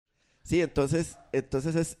Sí, entonces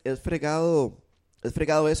es fregado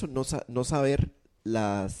eso, no saber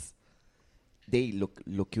lo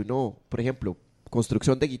que uno, por ejemplo,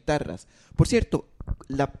 construcción de guitarras. Por cierto,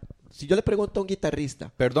 si yo le pregunto a un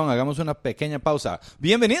guitarrista. Perdón, hagamos una pequeña pausa.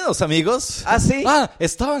 Bienvenidos, amigos. Ah, sí.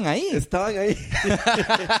 Estaban ahí.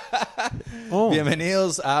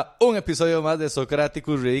 Bienvenidos a un episodio más de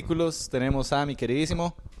Socráticos Ridículos. Tenemos a mi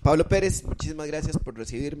queridísimo Pablo Pérez. Muchísimas gracias por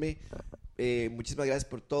recibirme. Muchísimas gracias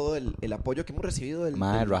por todo el apoyo que hemos recibido del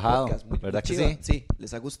rajado, podcast. ¿verdad que chiva. sí? Sí,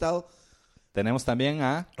 les ha gustado. Tenemos también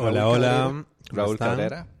a Hola. Raúl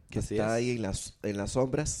Cabrera, que así está es. ahí en las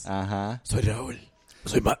sombras. Ajá. Soy Raúl.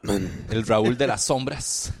 Soy Batman. El Raúl de las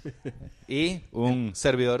sombras. Y un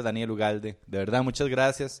servidor, Daniel Ugalde. De verdad, muchas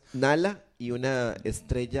gracias. Nala y una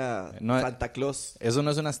estrella Santa Claus. Eso no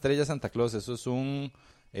es una estrella Santa Claus, eso es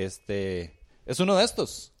es uno de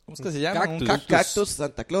estos. ¿Cómo es que se llama? Un cactus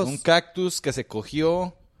Santa Claus. Un cactus que se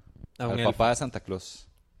cogió al elfo. papá de Santa Claus.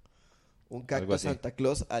 Un Algo cactus así. Santa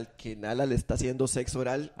Claus al que Nala le está haciendo sexo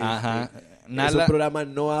oral. Ajá. Es Nala un programa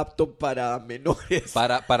no apto para menores.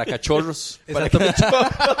 para cachorros. Exacto.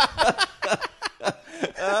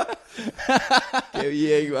 Qué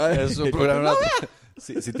bien, madre. Es un programa.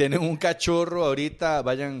 Si tienen un cachorro ahorita,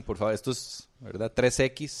 vayan, por favor. Esto es, ¿verdad?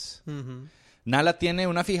 3X. Uh-huh. Nala tiene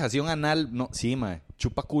una fijación anal. No, sí, mae.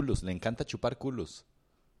 Chupa culos. Le encanta chupar culos.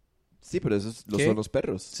 Sí, pero esos ¿Qué? son los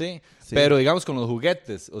perros. Sí. Sí. Pero digamos con los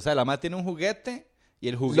juguetes. O sea, la madre tiene un juguete y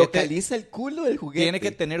el juguete Localiza el culo del juguete. tiene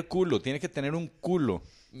que tener culo. Tiene que tener un culo.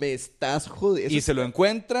 Me estás jodiendo. Y se lo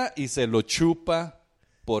encuentra y se lo chupa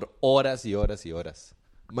por horas y horas y horas.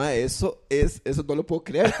 Ma, eso no lo puedo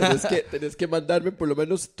creer. Tenés que mandarme por lo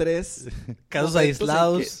menos 3 Casos momentos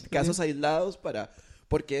aislados. casos aislados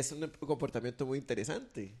porque es un comportamiento muy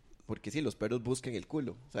interesante. Porque sí, los perros buscan el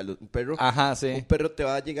culo. O sea, un perro Ajá, sí. te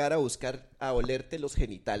va a llegar a buscar, a olerte los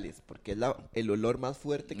genitales, porque es el olor más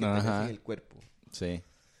fuerte que tenés Ajá. en el cuerpo. Sí.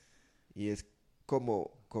 Y es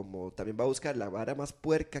como también va a buscar la vara más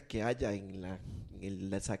puerca que haya en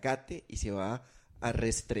el zacate y se va a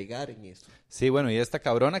restregar en eso. Sí, bueno, y esta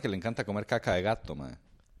cabrona que le encanta comer caca de gato, mae.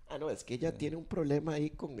 Ah, no, es que ella tiene un problema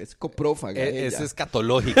ahí es coprófaga. Es ella.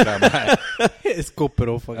 escatológica, mae. Es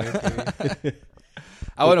coprófaga.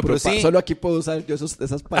 Bueno, pero sí. Solo aquí puedo usar yo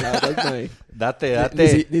esas palabras, mae.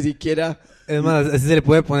 Date. Ni siquiera... Es más, así se le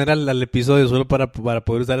puede poner al episodio solo para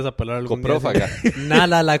poder usar esa palabra. algún día. Coprófaga.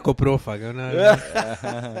 Nala la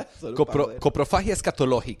coprófaga. Solo para ver. Coprofagia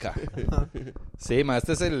escatológica. Sí, ma,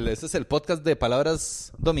 este es el podcast de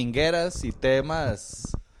palabras domingueras y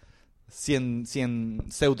temas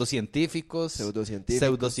pseudocientíficos,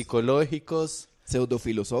 pseudopsicológicos,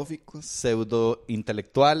 Pseudofilosóficos.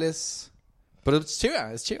 pseudointelectuales. Pero es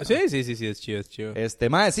chiva. Sí, es chido.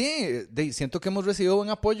 Ma, sí, siento que hemos recibido buen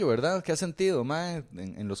apoyo, ¿verdad? ¿Qué has sentido, ma,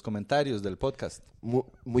 en los comentarios del podcast?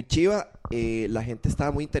 Muy chiva. La gente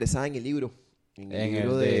estaba muy interesada en el libro. En el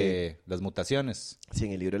libro de las mutaciones. Sí,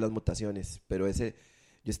 en el libro de las mutaciones. Pero yo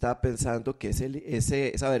estaba pensando que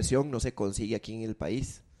esa versión no se consigue aquí en el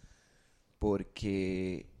país.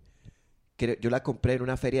 Porque yo la compré en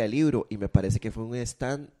una feria de libro y me parece que fue un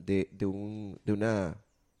stand de un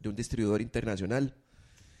distribuidor internacional.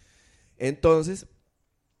 Entonces,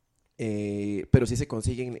 pero sí se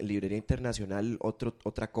consigue en librería internacional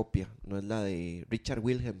otra copia. No es la de Richard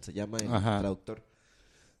Wilhelm, se llama el traductor.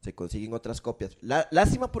 Se consiguen otras copias.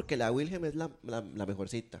 Lástima porque la Wilhelm es la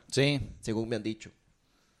mejorcita, Sí. según me han dicho.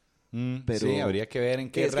 Pero sí, habría que ver en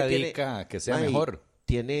qué radica que sea mejor.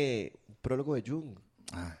 Tiene un prólogo de Jung.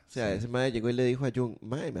 O sea, ese mae llegó y le dijo a Jung,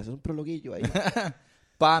 mae, me haces un prologuillo ahí. Me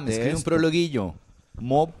escribe un prologuillo.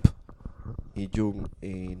 Mob. Y Jung,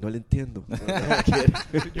 no le entiendo.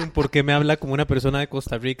 ¿Por qué me habla como una persona de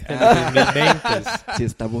Costa Rica en los 2020? Si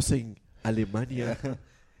estamos en Alemania.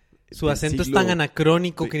 Su acento es tan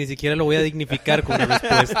anacrónico que ni siquiera lo voy a dignificar con una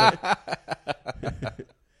respuesta.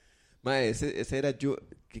 Mae, ese era Jung.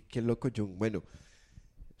 Qué loco Jung. Bueno,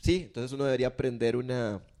 sí, entonces uno debería aprender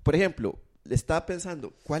Por ejemplo, le estaba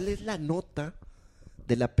pensando, ¿cuál es la nota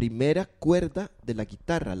de la primera cuerda de la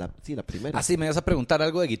guitarra? La primera. Ah, sí, me vas a preguntar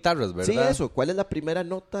algo de guitarras, ¿verdad? Sí, eso. ¿Cuál es la primera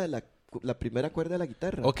nota de la primera cuerda de la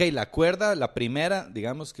guitarra? Ok, la cuerda, la primera,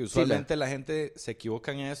 digamos que usualmente la gente se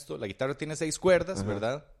equivoca en esto. La guitarra tiene 6 cuerdas,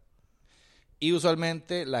 ¿verdad? Y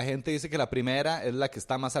usualmente la gente dice que la primera es la que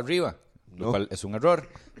está más arriba, lo cual es un error.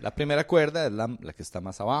 La primera cuerda es la que está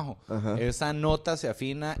más abajo. Ajá. Esa nota se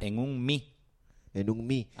afina en un mi. En un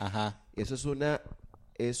mi. Ajá. Eso es un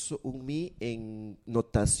mi en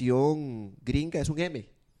notación gringa, es un M.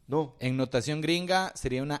 No. En notación gringa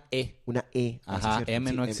sería una E. Una E. Ajá, sí,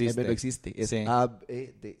 M no existe. M no existe. Es Sí. A,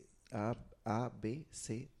 B,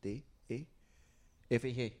 C, D, E, F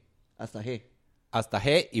y G. Hasta G. Hasta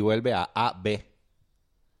G y vuelve a A, B.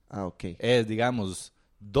 Ah, ok. Es, digamos,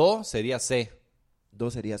 do sería C. Do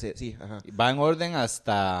sería C, sí, ajá. Va en orden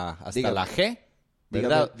hasta la G,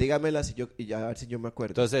 ¿verdad? Dígamela si yo, y ya a ver si yo me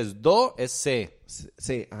acuerdo. Entonces, do es C.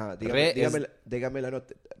 C, ajá. Re Dígame la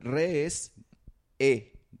nota. Re es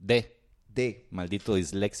E. D. D. Maldito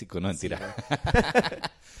disléxico, no, mentira. Sí,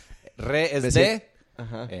 Re es D.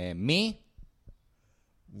 Ajá. Mi.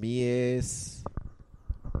 Mi es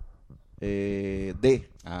D.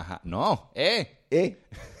 Ajá. No, E. E.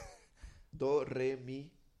 Do, re,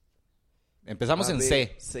 mi. Empezamos A, en B,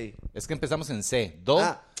 C. C. Es que empezamos en C. Do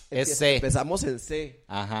es C. Empezamos en C.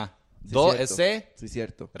 Ajá. Sí, Do cierto. es C. Sí,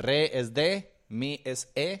 cierto. Re es D. Mi es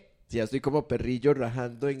E. Sí, ya estoy como perrillo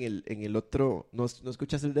rajando en el otro. ¿No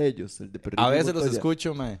escuchas el de ellos? El de perrillo. A veces los Montoya.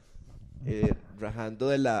 escucho, mae. Rajando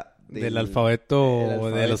Del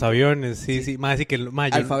alfabeto de los aviones, sí. Más así que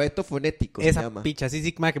alfabeto fonético esa se llama. picha,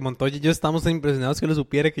 sí, más que Montoya y yo estábamos tan impresionados que lo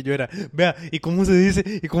supiera que yo era. Vea, ¿y cómo se dice?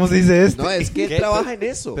 ¿Y cómo se dice esto? No, es que él trabaja en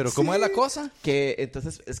eso. Pero ¿cómo es la cosa? Que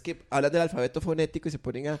entonces es que hablas del alfabeto fonético y se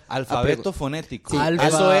ponen a Alfabeto fonético. Sí,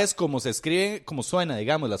 Eso es como se escribe, como suena,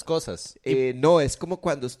 digamos, las cosas. no, es como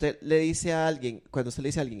cuando usted le dice a alguien,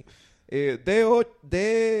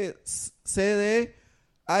 D, C, D,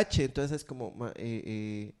 H, entonces es como,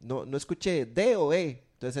 no escuché D o E,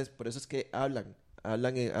 entonces por eso es que hablan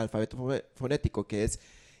en alfabeto fonético, que es,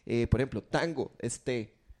 por ejemplo, tango, es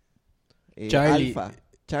T, Charlie. alfa,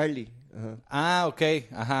 Charlie. Ajá. Ah, ok,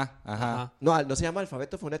 ajá. No se llama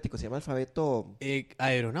alfabeto fonético, se llama alfabeto...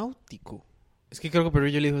 Aeronáutico. Es que creo que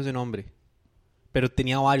Perrillo le dijo ese nombre. Pero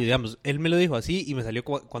tenía varios, digamos. Él me lo dijo así y me salió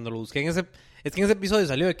cuando lo busqué en ese... Es que en ese episodio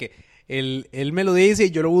salió de que él me lo dice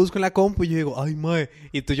y yo lo busco en la compu y yo digo, ay, mae.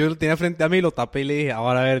 Y entonces yo lo tenía frente a mí y lo tapé y le dije,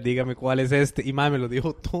 ahora a ver, dígame cuál es este. Y mae, me lo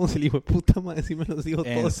dijo todos. Y le dijo, puta mae, sí me los dijo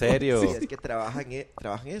todos. ¿En serio? Sí, es que trabaja en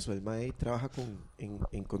eso. El mae trabaja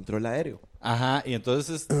en control aéreo. Ajá, y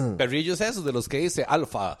entonces Perrillo es eso, de los que dice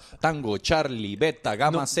alfa, tango, Charlie, beta,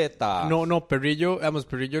 gamma, zeta. No, Perrillo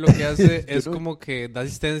lo que hace es como que da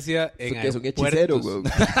asistencia en que es un aeropuertos. hechicero, güey.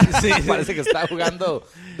 Sí. Parece que está jugando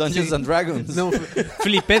Dungeons and Dragons. No,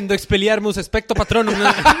 flipendo, expelliarmus, expecto patronum.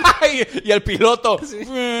 y el piloto.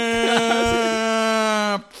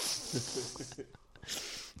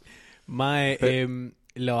 Mae,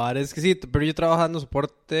 la verdad es que sí, pero yo trabajando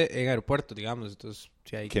soporte en aeropuertos, digamos, entonces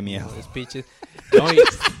sí hay Qué miedo. speeches. No,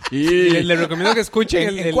 y le recomiendo que escuchen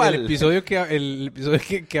el episodio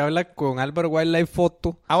que habla con Álvaro Wildlife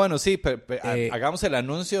Photo. Ah, bueno, sí, hagamos el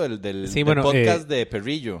anuncio del podcast de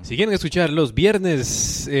Perrillo. Si quieren escuchar los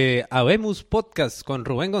viernes, habemos podcast con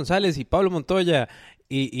Rubén González y Pablo Montoya.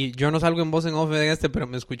 Y yo no salgo en voz en off en pero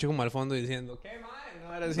me escucho como al fondo diciendo, ¿qué madre?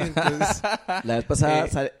 No, ahora sí, entonces... La vez pasada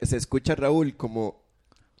se escucha Raúl como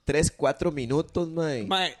 3-4 minutos, mae.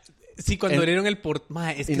 Mae, sí, cuando abrieron el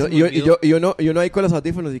mae, es que y uno ahí con los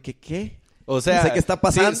audífonos y que, ¿qué? O sea, no sé qué está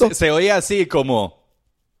pasando. Sí, se oía así como...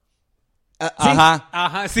 ¿sí?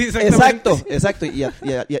 Ajá, sí, exactamente. Exacto.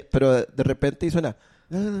 Pero de repente suena...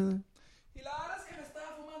 Y la verdad es que me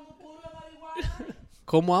estaba fumando pura marihuana.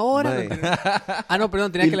 ¿Cómo ahora? No,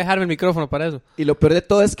 perdón, tenía que alejarme el micrófono para eso. Y lo peor de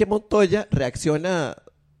todo es que Montoya reacciona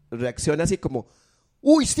así como...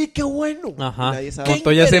 ¡Uy, sí, qué bueno! Ajá. Sabe.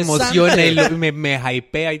 Montoya se emociona y me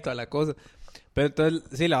hypea y toda la cosa. Pero entonces,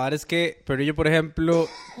 sí, la verdad es que Perrillo, por ejemplo,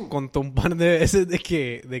 contó un par de veces de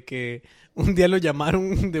que un día lo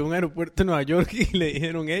llamaron de un aeropuerto en Nueva York y le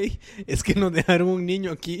dijeron, hey, es que nos dejaron un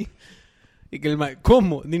niño aquí. Y que el mae,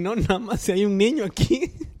 ¿cómo? Ni no, nada más si hay un niño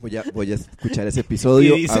aquí. Voy a escuchar ese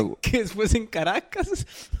episodio. Y dice que después en Caracas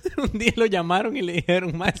un día lo llamaron y le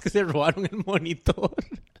dijeron, mae, es que se robaron el monitor.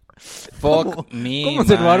 ¿Cómo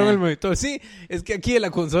se robaron el monitor? Sí, es que aquí en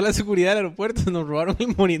la consola de seguridad del aeropuerto nos robaron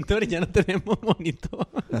el monitor y ya no tenemos monitor.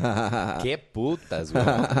 Qué putas, güey.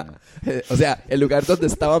 O sea, el lugar donde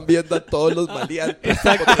estaban viendo a todos los maleantes,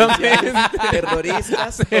 exactamente,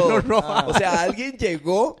 terroristas, o sea, alguien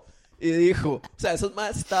llegó y dijo, o sea, esos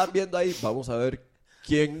más estaban viendo ahí, vamos a ver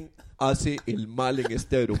quién hace el mal en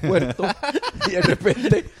este aeropuerto. Y de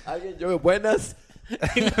repente alguien llegó, buenas.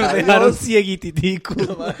 Y lo dejaron cieguititico.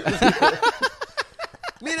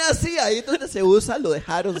 Mira, sí, ahí es donde se usa, lo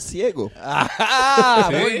dejaron ciego.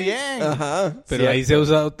 ¿Sí? Muy bien. Ajá. Pero ahí se ha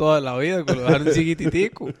usado toda la vida, con lo dejaron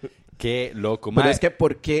cieguititico. Qué loco, Pero es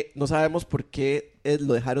que no sabemos por qué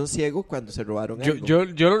lo dejaron ciego cuando se robaron algo.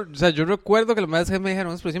 Yo recuerdo que lo más que me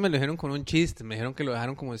dijeron, pero sí me lo dijeron con un chiste, me dijeron que lo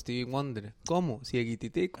dejaron como Stevie Wonder. ¿Cómo?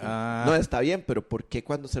 Cieguititico. No, está bien, pero ¿por qué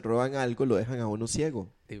cuando se roban algo lo dejan a uno ciego?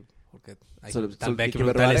 Sí, porque tal vez hay que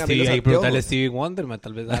preguntarle a Stevie Wonder, man.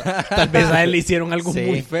 Tal vez a él le hicieron algo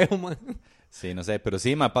muy feo, man. Sí, no sé, pero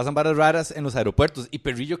sí, ma, pasan varas raras en los aeropuertos. ¿Y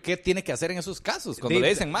Perrillo qué tiene que hacer en esos casos? Cuando le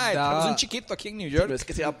dicen, ma, tenemos un chiquito aquí en New York. No es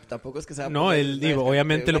que sea, tampoco es que sea... No, él, digo,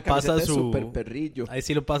 obviamente lo pasa a su... Super Perrillo. Ahí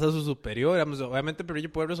sí lo pasa a su superior. Digamos, obviamente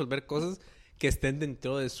Perrillo puede resolver cosas que estén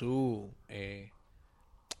dentro de su...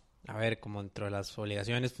 a ver, como dentro de las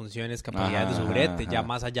obligaciones, funciones, capacidades de su brete. Ya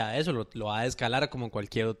más allá de eso, lo va a escalar como en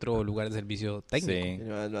cualquier otro lugar de servicio técnico. Sí.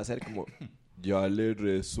 No va a ser como... Ya le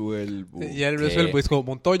resuelvo. Ya el resuelvo es como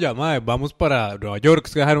Montoya, madre, vamos para Nueva York,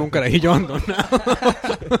 es que dejaron un carajillo abandonado.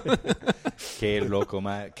 Qué loco,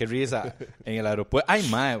 ma. Qué risa. En el aeropuerto. Ay,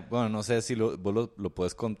 ma. Bueno, no sé si vos lo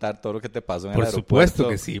puedes contar todo lo que te pasó en el aeropuerto. Por supuesto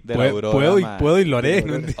que sí. De la Aurora, puedo y lo haré.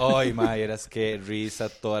 Ay, ma, eras qué risa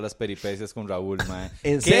todas las peripecias con Raúl, ma.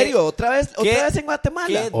 ¿En serio? ¿Otra vez en Guatemala?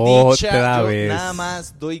 Qué Otra dicha. vez. Yo nada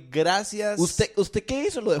más doy gracias. ¿Usted qué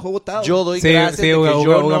hizo? ¿Lo dejó botado? Yo doy gracias de que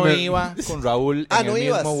yo no me... iba con Raúl en ¿no el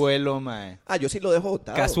ibas? mismo vuelo, ma. Yo sí lo dejo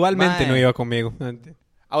botado. Casualmente no iba conmigo.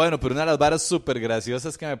 Bueno, pero una de las varas súper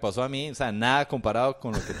graciosas que me pasó a mí, o sea, nada comparado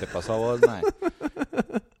con lo que te pasó a vos, mae.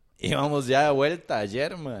 Íbamos ya de vuelta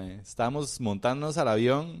ayer, mae. Estábamos montándonos al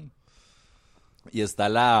avión y está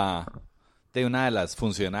una de las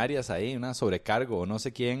funcionarias ahí, una sobrecargo o no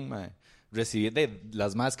sé quién, mae. De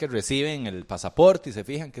las más que reciben el pasaporte y se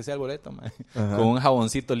fijan que sea el boleto, mae. Con un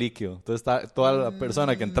jaboncito líquido. Entonces toda la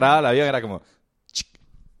persona que entraba al avión era como...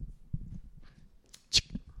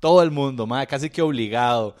 Todo el mundo, ma, casi que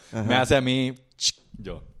obligado. Me hace a mí,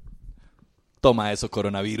 yo, toma eso,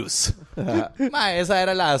 coronavirus. Ma, esa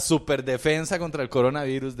era la super defensa contra el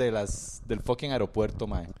coronavirus del fucking aeropuerto,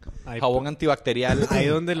 ma. Jabón antibacterial. Ahí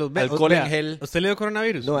donde los ve. Alcohol en gel. ¿Usted le dio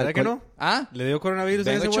coronavirus? No, ¿Verdad que no? ¿Ah? ¿Le dio coronavirus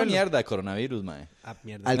en Vengo ese hecho vuelo? mierda de coronavirus, ma.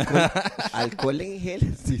 Mierda. ¿Alcohol en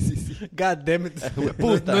gel? Sí. God damn it.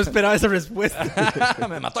 No esperaba esa respuesta.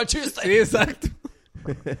 Me mató el chiste. Sí, exacto.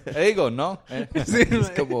 Digo, no. Sí, Es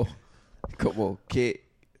como que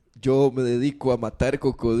yo me dedico a matar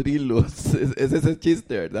cocodrilos. Es ese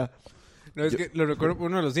chiste, ¿verdad? No, es que lo recuerdo por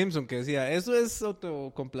uno de los Simpsons que decía, eso es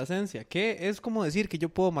autocomplacencia. ¿Qué? Es como decir que yo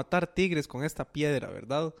puedo matar tigres con esta piedra,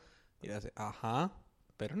 ¿verdad? Y hace, ajá,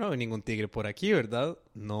 pero no hay ningún tigre por aquí, ¿verdad?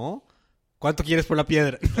 No. ¿Cuánto quieres por la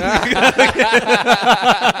piedra?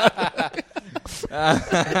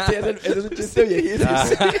 Sí, ese es un chiste viejísimo.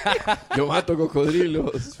 Yo mato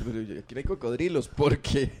cocodrilos. Pero aquí no hay cocodrilos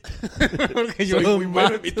porque yo soy muy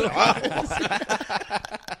bueno en mi trabajo.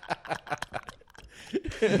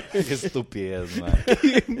 Qué estupidez, man.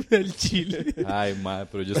 El chile. Ay, man,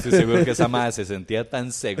 pero yo estoy seguro que esa madre se sentía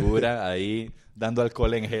tan segura ahí dando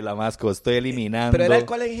alcohol en gel a Masco. Estoy eliminando. ¿Pero era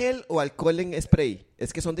alcohol en gel o alcohol en spray?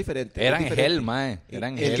 Es que son diferentes. Era en gel, mae. Era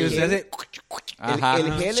en gel. Que usted hace...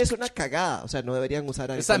 El gel es una cagada. O sea, no deberían usar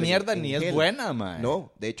alcohol. Esa mierda en ni gel. es buena, mae.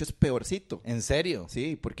 No, de hecho es peorcito. ¿En serio?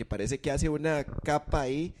 Sí, porque parece que hace una capa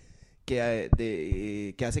ahí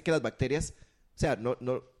que hace que las bacterias, o sea, no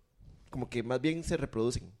como que más bien se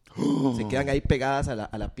reproducen. Se quedan ahí pegadas a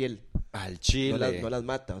la piel. Al chile. No las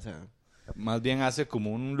mata, o sea. Más bien hace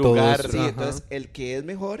como un lugar. Sí, entonces el que es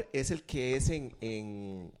mejor es el que es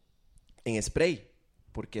en spray.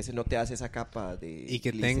 Porque ese no te hace esa capa de Y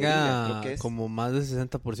que glicerina, creo tenga que es. como más de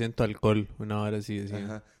 60% alcohol. Una hora así decía.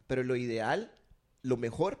 Ajá. Pero lo ideal, lo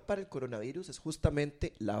mejor para el coronavirus es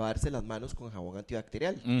justamente lavarse las manos con jabón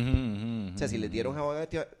antibacterial. O O sea, si les dieron jabón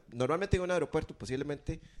antibacterial... Normalmente en un aeropuerto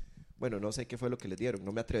posiblemente... Bueno, no sé qué fue lo que les dieron.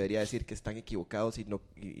 No me atrevería a decir que están equivocados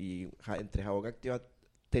entre jabón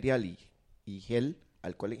antibacterial y gel,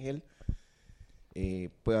 alcohol en gel,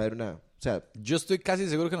 puede haber una... O sea, yo estoy casi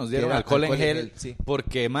seguro que nos dieron era alcohol en gel. Sí.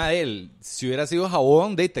 Porque, madre, si hubiera sido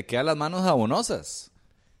jabón, te quedan las manos jabonosas.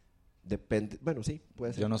 Depende... Bueno, sí,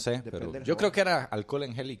 puede ser. Yo no sé, Depende pero del yo jabón. creo que era alcohol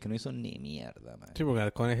en gel y que no hizo ni mierda, madre. Sí, porque el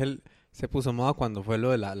alcohol en gel se puso moda cuando fue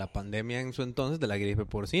lo de la pandemia en su entonces de la gripe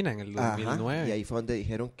porcina en el 2009. Ajá, y ahí fue donde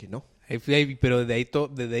dijeron que no. Pero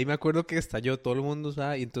desde ahí me acuerdo que estalló todo el mundo,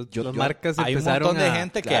 ¿sabes? Y entonces las marcas hay un empezaron montón de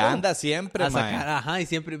gente que anda siempre, a mae. sacar, ajá, y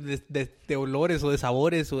siempre de olores o de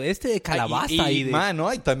sabores o de calabaza y de...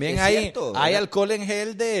 no, y también Es hay cierto, hay ¿verdad? alcohol en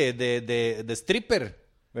gel de stripper,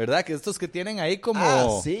 ¿verdad? Que estos que tienen ahí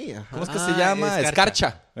como sí, ajá. ¿cómo es que se llama?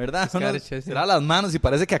 Escarcha, ¿verdad? Escarcha, sí. Será las manos y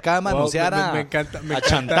parece que acaba de manosear Wow, me encanta, a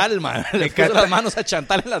Chantal, man. Le puso encanta. las manos a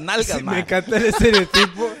Chantal en las nalgas, Sí, man. me encanta el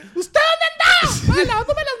estereotipo. ¿Usted dónde anda? ¡Ay,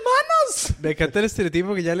 lavándome las manos! Me encanta el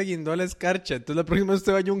estereotipo que ya le guindó a la escarcha. Entonces la próxima vez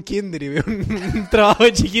usted vaya a un kinder y ve un trabajo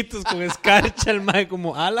de chiquitos con escarcha, el mae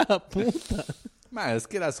como, ¡a la puta! Man, es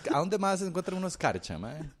que ¿a dónde más se encuentra uno escarcha,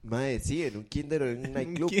 man? Mae, sí, en un kinder o en un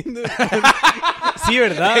nightclub. Kinder. Sí,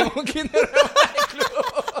 ¿verdad? En un kinder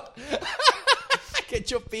club. Qué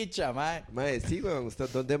chopicha, man. Mae, sí, weón.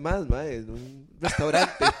 ¿Dónde más, mae? En un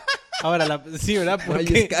restaurante. Ahora, sí, ¿verdad? No hay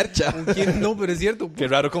Porque escarcha. no, pero es cierto. Qué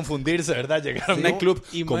raro confundirse, ¿verdad? Llegar a un Sí. nightclub.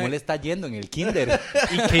 Y, ¿Cómo mae, le está yendo en el kinder?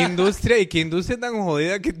 Y qué industria tan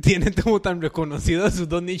jodida que tiene como tan reconocidos sus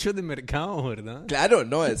dos nichos de mercado, ¿verdad? Claro,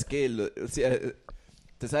 no, es que, o sea,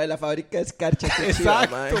 usted sabe la fábrica de escarcha. Qué chiva,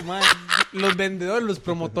 Exacto, mae. man. Los vendedores, los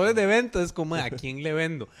promotores de eventos, es como, ¿a quién le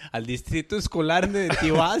vendo? ¿Al distrito escolar de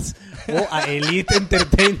Tibás o a Elite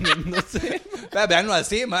Entertainment? No sé. Veanlo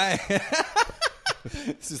así, mae.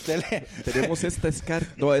 Si usted le... Tenemos esta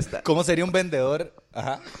escarcha. No, esta. ¿Cómo sería un vendedor?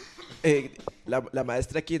 Ajá. La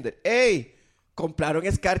maestra Kinder. ¡Ey! Compraron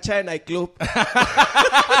escarcha de nightclub.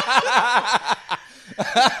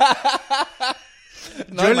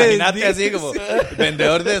 No, Yo les imagínate dije, así como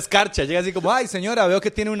vendedor de escarcha. Llega así como, ay señora, veo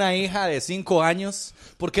que tiene una hija de 5 años.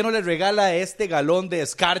 ¿Por qué no le regala este galón de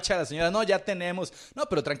escarcha a la señora? No, ya tenemos. No,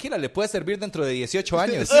 pero tranquila, le puede servir dentro de 18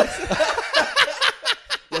 años.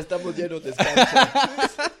 Ya estamos llenos de escarcha.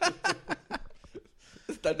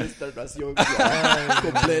 Está nuestra ración ya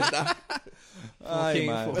completa. Ay,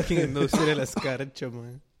 man. Fucking industria de la escarcha,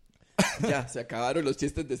 man. Ya, se acabaron los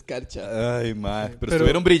chistes de escarcha. Ay, man. Pero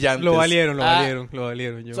estuvieron brillantes. Lo valieron.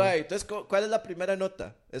 Yo. Suave, entonces, ¿cuál es la primera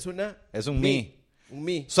nota? Es una... Es un mi. Un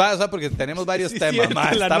mi. Suave, porque tenemos varios Sí, temas, cierto,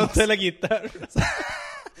 man. la Estamos- nota de la guitarra.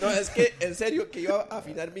 No, es que, en serio, que iba a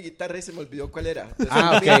afinar mi guitarra y se me olvidó cuál era. Entonces,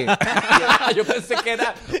 Ah, un mi. ok. Yo pensé que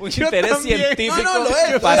era un Yo interés también. científico. No, lo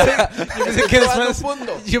es. Para... Yo pensé que Estoy probando después, un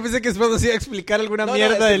punto. yo pensé que después nos iba a explicar alguna No,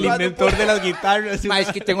 mierda estoy del probando inventor un de las guitarras. Ma, es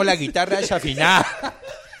que tengo la guitarra desafinada.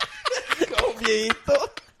 Como un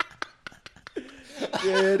viejito. Qué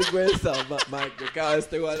vergüenza, yo cada vez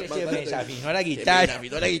tengo más Se me ganas de- desafinó la Se me guitarra.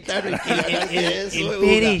 desafinó la guitarra. y que ganas de eso, El Hugo.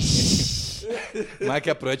 Pérez. Ma, que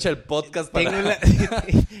aprovecha el podcast para...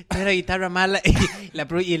 Tengo la guitarra mala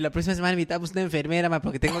y la próxima semana invitamos una enfermera, ma,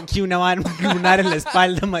 porque tengo aquí una mano lunar en la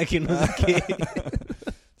espalda, ma, que no sé qué.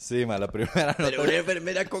 Sí, ma, la primera Pero nota. una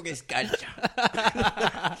enfermera con escarcha.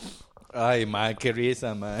 Ay, ma, qué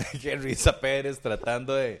risa, ma. Qué risa Pérez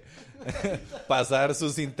tratando de pasar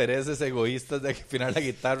sus intereses egoístas de afinar la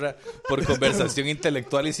guitarra por conversación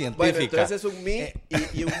intelectual y Bueno, científica. entonces es un mi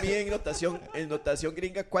y un mi en notación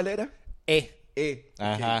gringa, ¿cuál era? E. E.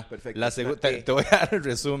 Ajá. Ok, perfecto. La E. te voy a dar el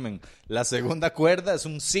resumen. La segunda cuerda es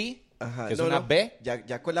un si, Ajá, que es no, una no, B.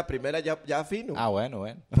 Ya con la primera ya afino. Ah, bueno.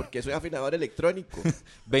 Porque soy afinador electrónico.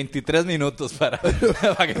 23 minutos para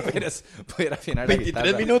que Pérez pudiera afinar la 23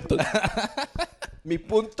 guitarra. minutos. Mi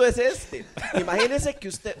punto es este. Imagínese que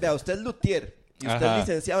usted es luthier y usted Ajá. es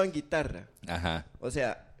licenciado en guitarra. Ajá. O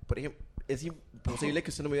sea, por ejemplo, es imposible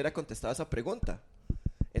que usted no me hubiera contestado esa pregunta.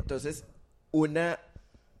 Entonces, una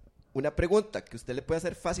pregunta que usted le puede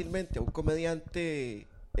hacer fácilmente a un comediante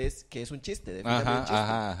es que es un chiste, defíname un chiste.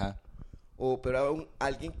 Ajá. Pero a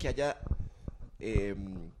alguien que haya que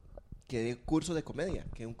dé curso de comedia,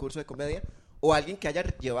 o alguien que haya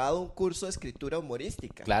llevado un curso de escritura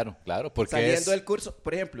humorística. Claro, porque Saliendo del curso,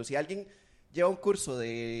 por ejemplo, si alguien lleva un curso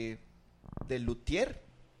de luthier,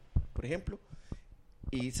 por ejemplo,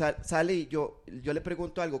 y sale y yo le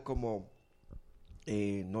pregunto algo como,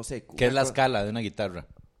 no sé. ¿Qué es la una co- escala de una guitarra?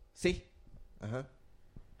 Sí, ajá.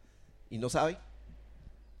 Y no sabe.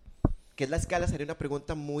 ¿Qué es la escala? Sería una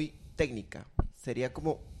pregunta muy técnica. Sería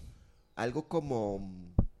como, algo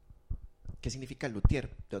como, ¿qué significa luthier?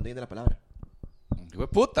 ¿De dónde viene la palabra? Hijo de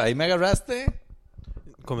puta, ahí me agarraste.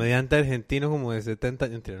 Comediante argentino como de 70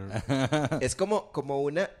 años. Es como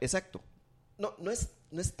una, exacto. No es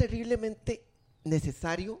terriblemente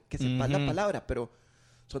necesario que sepas la palabra, pero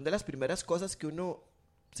son de las primeras cosas que uno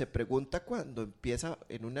se pregunta cuando empieza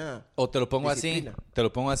en una O te lo pongo disciplina.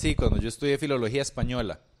 así, cuando yo estudié filología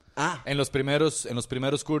española. Ah, En los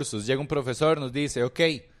primeros cursos llega un profesor, nos dice, ok,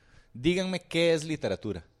 díganme qué es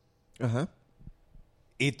literatura. ajá.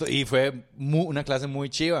 Y fue una clase muy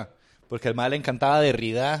chiva, porque al mal le encantaba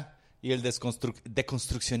Derrida y el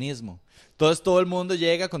deconstruccionismo. Entonces todo el mundo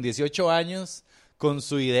llega con 18 años con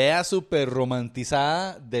su idea súper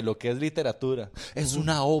romantizada de lo que es literatura. Es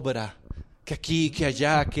una obra que aquí, que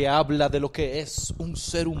allá, que habla de lo que es un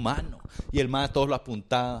ser humano. Y el mal todo lo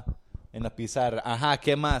apuntaba en la pizarra. Ajá,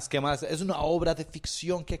 ¿qué más? Es una obra de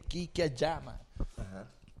ficción que aquí, que allá, man.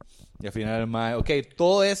 Ajá. Y al final el mae, ok,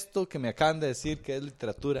 todo esto que me acaban de decir que es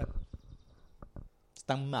literatura,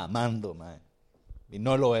 están mamando, mae. Y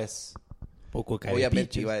no lo es. Poco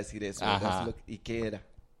Obviamente iba a decir eso, ¿verdad? Ajá. ¿Y qué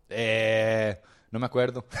era? No me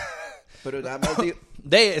acuerdo. Pero nada más digo,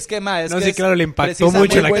 Es que, mae, es No, que sí, es claro, le impactó precisamente-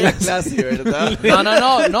 mucho la muy buena clase. clase,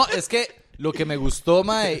 ¿verdad? No, es que lo que me gustó,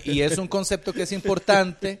 mae, y es un concepto que es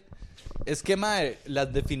importante, es que, mae,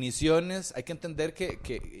 las definiciones, hay que entender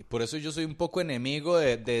que por eso yo soy un poco enemigo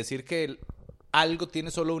de decir que algo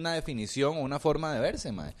tiene solo una definición o una forma de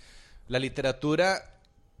verse, mae. La literatura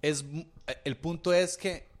el punto es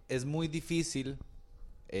que es muy difícil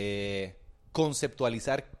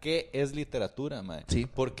conceptualizar qué es literatura, mae. Sí.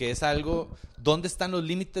 Porque es algo, ¿dónde están los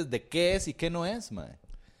límites de qué es y qué no es, mae?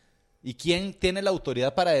 ¿Y quién tiene la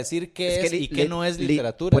autoridad para decir qué es y qué no es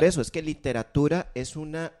literatura? Por eso es que literatura es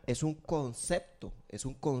un concepto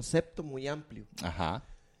muy amplio. Ajá.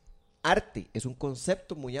 Arte es un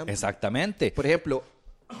concepto muy amplio. Exactamente. Por ejemplo,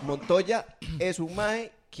 Montoya es un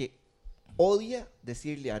mae que odia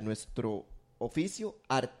decirle a nuestro oficio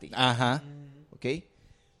arte. Ajá. ¿Ok?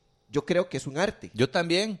 Yo creo que es un arte. Yo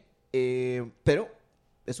también. Pero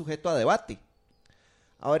es sujeto a debate.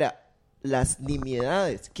 Ahora, las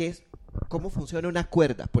nimiedades, ¿cómo funciona una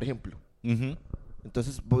cuerda, por ejemplo? Uh-huh.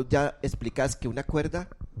 Entonces vos ya explicás que una cuerda,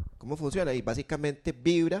 ¿cómo funciona? Y básicamente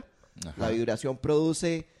vibra, Ajá. la vibración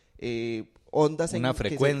produce ondas una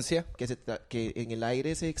frecuencia que en el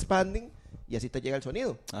aire se expanden y así te llega el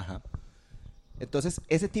sonido. Ajá. Entonces,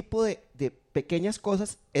 ese tipo de pequeñas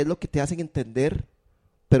cosas es lo que te hacen entender,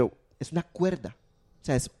 pero es una cuerda. O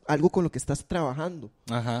sea, es algo con lo que estás trabajando.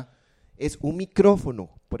 Ajá. Es un micrófono.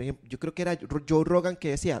 Por ejemplo, yo creo que era Joe Rogan que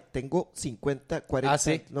decía, tengo 50, 40,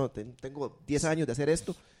 ¿sí? no, tengo 10 años de hacer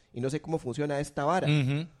esto y no sé cómo funciona esta vara.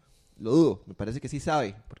 Uh-huh. Lo dudo, me parece que sí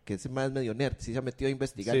sabe, porque ese más medio nerd, sí se ha metido a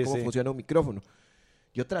investigar cómo funciona un micrófono.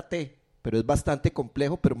 Yo traté, pero es bastante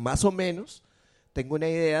complejo, pero más o menos tengo una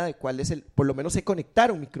idea de cuál es por lo menos sé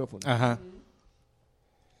conectar un micrófono. Ajá.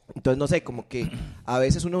 Entonces, no sé, como que a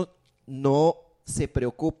veces uno no se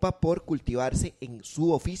preocupa por cultivarse en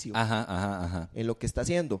su oficio, Ajá. en lo que está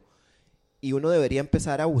haciendo. Y uno debería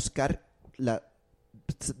empezar a buscar,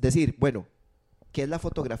 decir, bueno, ¿qué es la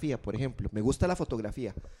fotografía, por ejemplo? Me gusta la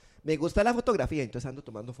fotografía, entonces ando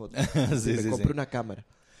tomando fotos. Me compro una cámara.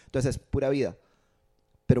 Entonces, pura vida.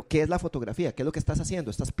 Pero ¿qué es la fotografía? ¿Qué es lo que estás haciendo?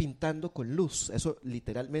 Estás pintando con luz. Eso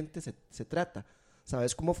literalmente se trata.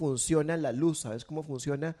 ¿Sabes cómo funciona la luz? ¿Sabes cómo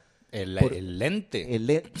funciona el lente?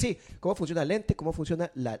 Sí, cómo funciona el lente, cómo funciona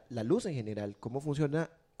la luz en general, cómo funciona,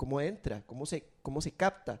 cómo entra, cómo se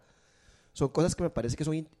capta. Son cosas que me parece que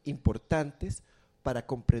son importantes para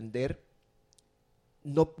comprender,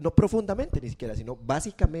 no profundamente ni siquiera, sino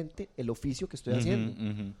básicamente el oficio que estoy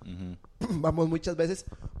haciendo. Vamos muchas veces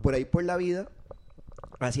por ahí por la vida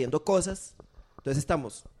haciendo cosas, entonces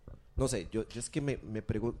estamos, no sé, yo es que me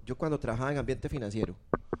pregunto, yo cuando trabajaba en ambiente financiero,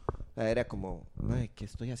 era como, ¿qué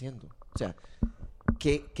estoy haciendo? O sea,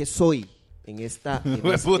 ¿qué soy en esta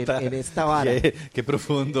vara? Qué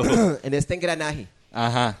profundo. En este engranaje.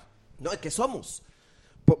 Ajá. No, ¿qué somos?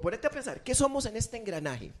 Ponete a pensar, ¿qué somos en este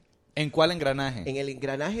engranaje? ¿En cuál engranaje? En el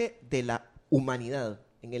engranaje de la humanidad,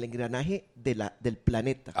 en el engranaje del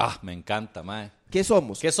planeta. Ah, me encanta, mae. ¿Qué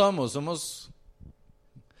somos? ¿Qué somos?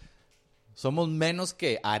 Somos menos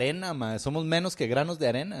que arena, mae. Somos menos que granos de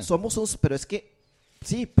arena. Pero es que,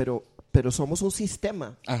 sí, pero somos un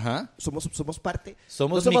sistema. Ajá. Somos parte.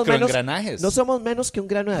 Somos microengranajes. No somos menos que un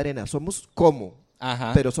grano de arena, somos como.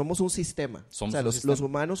 Ajá. Pero somos un sistema. Somos los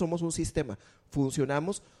humanos somos un sistema.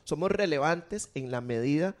 Funcionamos, somos relevantes en la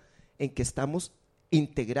medida en que estamos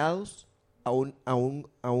integrados a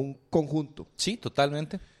un conjunto. Sí,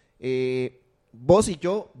 totalmente. Vos y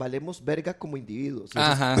yo valemos verga como individuos.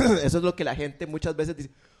 Ajá. Eso es lo que la gente muchas veces dice.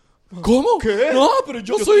 ¿Cómo? ¿Qué? No, pero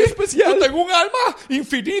yo soy especial. Yo tengo un alma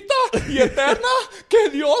infinita y eterna que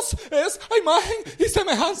Dios es a imagen y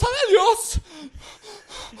semejanza de Dios.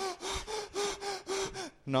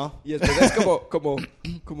 No. Y entonces es como.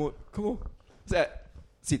 O sea,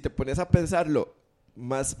 si te pones a pensarlo,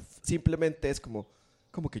 más simplemente es como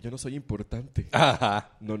que yo no soy importante.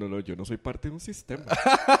 Ajá. No, yo no soy parte de un sistema.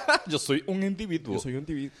 Yo soy un individuo. Yo soy un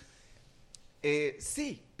individuo.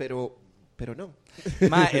 Sí, pero no.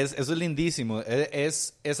 Ma, eso es lindísimo.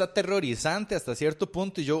 Es aterrorizante hasta cierto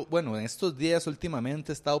punto. Y yo, bueno, en estos días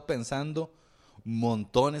últimamente he estado pensando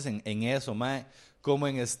montones en eso, ma. Como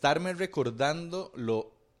en estarme recordando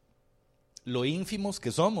lo ínfimos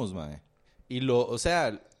que somos, ma. Y o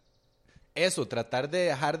sea, eso, tratar de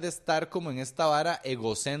dejar de estar como en esta vara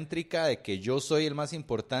egocéntrica de que yo soy el más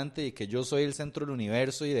importante y que yo soy el centro del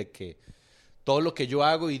universo y de que todo lo que yo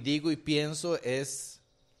hago y digo y pienso es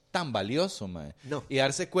tan valioso, mae. No. Y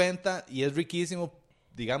darse cuenta, y es riquísimo,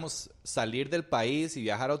 digamos, salir del país y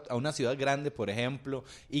viajar a una ciudad grande, por ejemplo,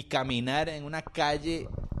 y caminar en una calle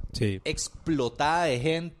explotada de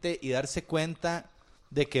gente y darse cuenta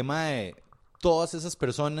de que, mae, todas esas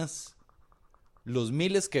personas, los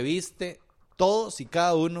miles que viste, todos y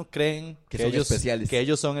cada uno creen que son especiales, que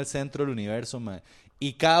ellos son el centro del universo, mae.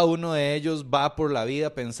 Y cada uno de ellos va por la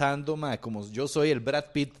vida pensando, mae, como yo soy el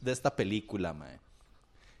Brad Pitt de esta película, mae.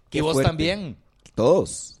 Y vos fuerte. también.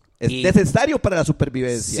 Todos. Es necesario para la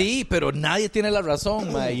supervivencia. Sí, pero nadie tiene la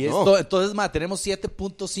razón, ma. Y No. entonces, ma, tenemos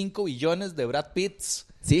 7.5 billones de Brad Pitts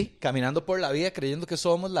Sí. caminando por la vida creyendo que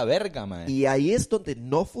somos la verga, ma. Y ahí es donde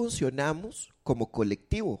no funcionamos como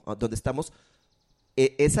colectivo, donde estamos...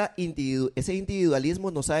 ese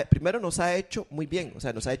individualismo primero nos ha hecho muy bien, o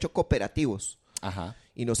sea, nos ha hecho cooperativos. Ajá.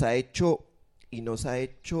 Y nos ha hecho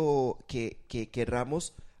que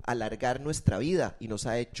querramos alargar nuestra vida y nos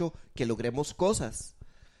ha hecho que logremos cosas.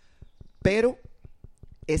 Pero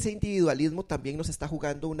ese individualismo también nos está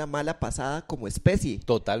jugando una mala pasada como especie.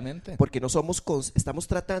 Totalmente. Porque estamos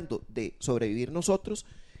tratando de sobrevivir nosotros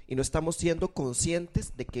y no estamos siendo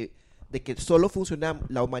conscientes de que solo funcionamos,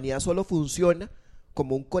 la humanidad solo funciona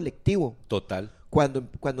como un colectivo. Total. Cuando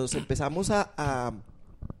nos empezamos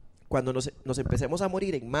cuando nos empecemos a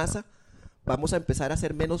morir en masa, vamos a empezar a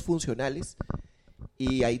ser menos funcionales,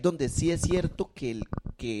 y ahí donde sí es cierto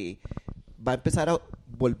que va a empezar a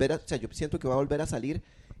volver o sea, yo siento que va a volver a salir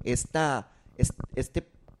este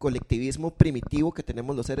colectivismo primitivo que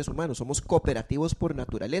tenemos los seres humanos. Somos cooperativos por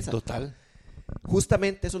naturaleza. Total.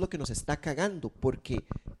 Justamente eso es lo que nos está cagando, porque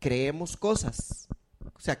creemos cosas.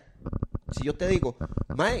 O sea, si yo te digo,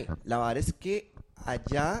 mae, la verdad es que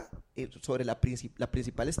allá sobre la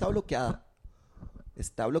principal está bloqueada.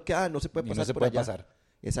 Está bloqueada, no se puede pasar. Y no se por puede allá. pasar.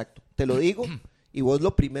 Exacto. Te lo digo, y vos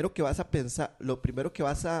lo primero que vas a pensar, lo primero que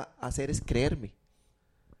vas a hacer es creerme.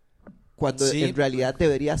 Cuando Sí. en realidad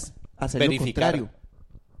deberías hacer Verificar. lo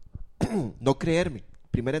contrario. No creerme.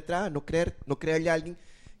 Primera entrada, no creerle a alguien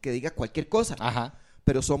que diga cualquier cosa. Ajá.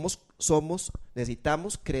 Pero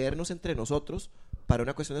necesitamos creernos entre nosotros para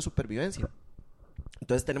una cuestión de supervivencia.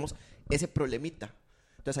 Entonces tenemos ese problemita.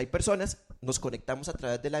 Entonces hay personas, nos conectamos a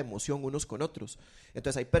través de la emoción unos con otros.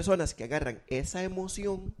 Entonces hay personas que agarran esa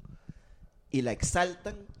emoción y la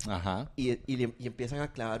exaltan. Ajá. y empiezan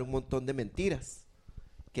a clavar un montón de mentiras.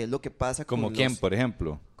 Que es lo que pasa con ¿Como quién, por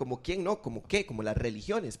ejemplo? ¿Como quién no? ¿Como qué? Como las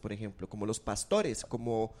religiones, por ejemplo. Como los pastores.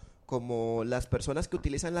 Como las personas que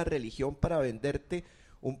utilizan la religión para venderte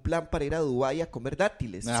un plan para ir a Dubái a comer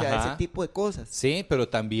dátiles. O sea, Ajá. ese tipo de cosas. Sí, pero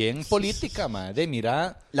también política, madre.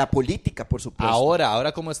 Mira, La política, por supuesto.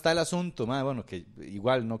 ahora cómo está el asunto, madre. Bueno, que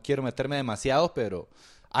igual no quiero meterme demasiado, pero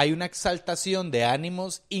hay una exaltación de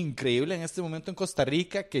ánimos increíble en este momento en Costa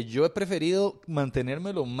Rica, que yo he preferido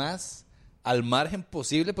mantenerme lo más al margen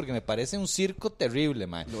posible, porque me parece un circo terrible,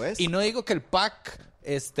 madre. Lo es. Y no digo que el PAC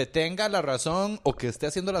tenga la razón, o que esté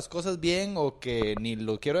haciendo las cosas bien, o que ni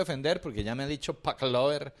lo quiero defender, porque ya me ha dicho PAC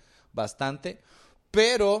lover bastante,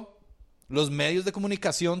 pero los medios de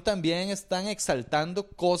comunicación también están exaltando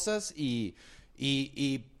cosas y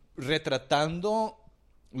retratando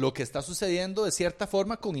lo que está sucediendo de cierta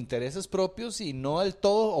forma con intereses propios y no del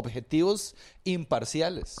todo objetivos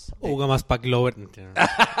imparciales. Hugo más Pac Lover.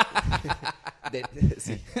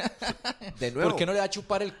 Sí. De nuevo. ¿Por qué no le va a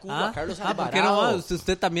chupar el culo a Carlos Alvarado? ¿por qué no más?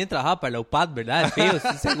 Usted también trabajaba para la UPAD, ¿verdad? De fijo,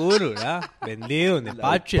 estoy seguro, ¿verdad? Vendido en La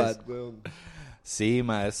Paches. UPAD, weón. Sí,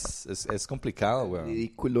 ma, es complicado, güey.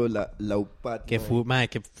 Ridículo la UPAD. Qué mae.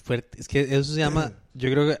 qué fuerte. Es que eso se llama. Yo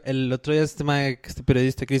creo que el otro día este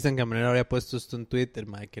periodista Cristian Camarero había puesto esto en Twitter,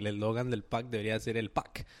 que el eslogan del PAC debería ser el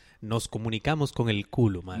PAC. Nos comunicamos con el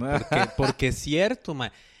culo, porque es cierto,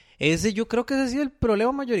 ese yo creo que ese ha sido el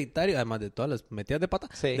problema mayoritario, además de todas las metidas de pata,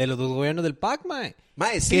 Sí. de los dos gobiernos del PAC,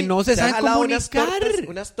 Mae, sí, que no se han saben jalado comunicar.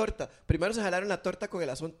 unas tortas. Primero se jalaron la torta con el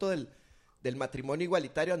asunto del matrimonio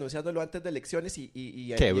igualitario, anunciándolo antes de elecciones y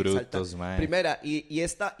Qué y brutos, mae. Primera,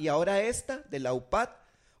 y ahora esta de la UPAD.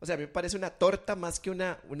 O sea, a mí me parece una torta más que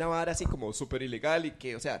una vara así como súper ilegal y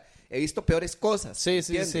que, o sea, he visto peores cosas. Sí,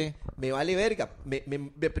 ¿entiende? sí. Me vale verga.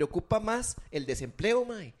 Me preocupa más el desempleo,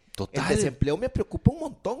 mae. Total. El desempleo me preocupa un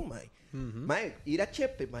montón, mae. Mae, ir a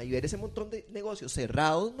Chepe, mae, y ver ese montón de negocios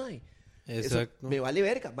cerrados, mae. Exacto. Eso me vale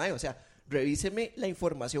verga, mae. O sea, revíseme la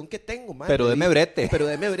información que tengo, mae. Pero deme brete. Pero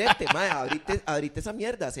deme brete, mae. Ahorita esa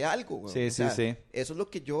mierda, hace algo, güey. Sí, O sea, sí. Eso es lo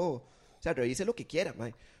que yo... O sea, revise lo que quiera,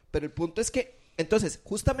 mae. Pero el punto es que, entonces,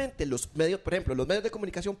 justamente los medios, por ejemplo, los medios de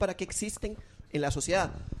comunicación, ¿para qué existen en la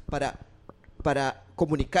sociedad? Para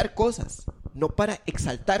comunicar cosas, no para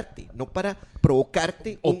exaltarte, no para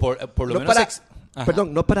provocarte. O por lo no menos... para,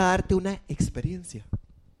 perdón, no para darte una experiencia.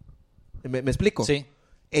 ¿Me explico? Sí.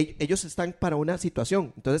 Ellos están para una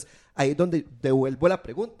situación. Entonces, ahí es donde devuelvo la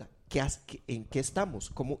pregunta. ¿En qué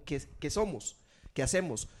estamos? ¿Qué somos? ¿Qué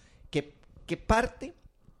hacemos? ¿Qué parte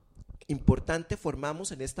importante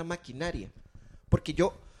formamos en esta maquinaria? Porque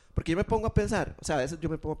yo me pongo a pensar, o sea, a veces yo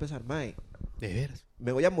me pongo a pensar, mae, De veras.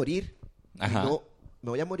 me voy a morir. Ajá. Me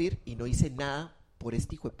voy a morir y no hice nada por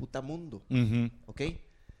este hijo de puta mundo. Ujú. ¿Ok?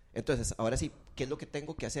 Entonces, ahora sí, ¿qué es lo que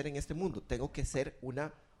tengo que hacer en este mundo? Tengo que ser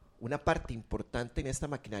una una parte importante en esta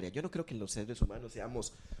maquinaria. Yo no creo que los seres humanos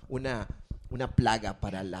seamos una plaga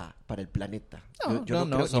para el planeta. Yo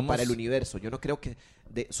no creo, ni para el universo. Yo no creo que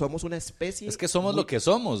somos una especie. Es que somos lo que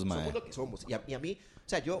somos, mae. Somos lo que somos. Y a mí, o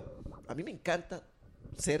sea, a mí me encanta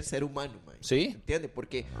ser humano, mae. Sí. ¿Entiendes?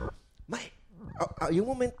 Porque, mae, había un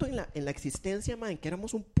momento en la existencia, mae, en que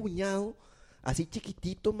éramos un puñado así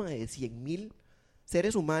chiquitito, mae, de 100,000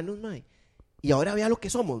 seres humanos, mae. Y ahora vea lo que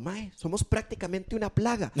somos, mae. Somos prácticamente una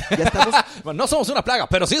plaga. Ya estamos... Bueno, no somos una plaga,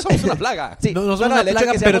 pero sí somos una plaga. Sí, no somos una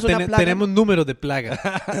plaga, pero tenemos números de plaga.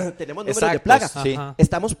 Tenemos números de plaga. Sí.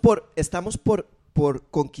 Estamos por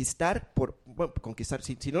conquistar, conquistar.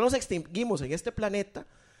 Si no nos extinguimos en este planeta,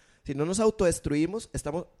 si no nos autodestruimos,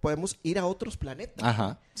 podemos ir a otros planetas.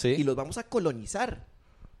 Ajá, sí. Y los vamos a colonizar.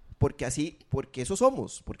 Porque eso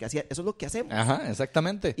somos, porque eso es lo que hacemos. Ajá,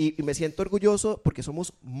 exactamente. Y me siento orgulloso porque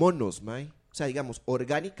somos monos, mae. O sea, digamos,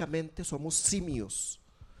 orgánicamente somos simios.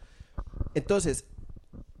 Entonces,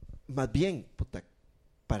 más bien, puta,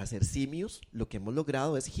 para ser simios, lo que hemos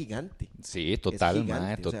logrado es gigante. Sí, total, es gigante,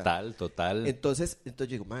 mae, total, total. Entonces yo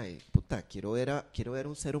digo, mae, puta, quiero ver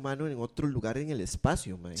un ser humano en otro lugar en el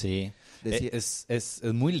espacio, mae. Sí, es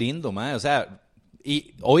muy lindo, mae, o sea...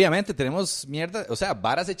 Y obviamente tenemos mierda, o sea,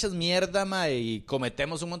 varas hechas mierda, mae, y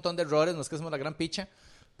cometemos un montón de errores, no es que somos la gran picha,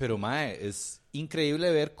 pero, mae, es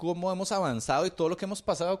increíble ver cómo hemos avanzado y todo lo que hemos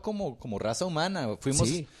pasado como raza humana.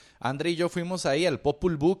 André y yo fuimos ahí al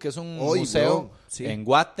Popol Vuh, que es un museo en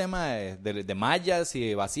Guatemala de mayas y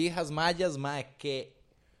de vasijas mayas, mae, qué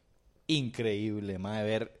increíble, mae,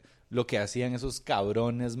 ver lo que hacían esos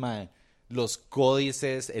cabrones, mae. Los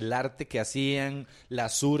códices, el arte que hacían,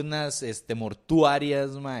 las urnas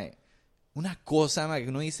mortuarias, mae. Una cosa, mae, que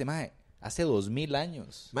uno dice, mae, hace 2000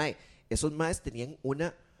 años. Mae, esos maes tenían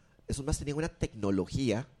una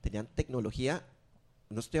tecnología,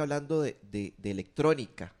 no estoy hablando de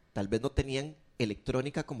electrónica, tal vez no tenían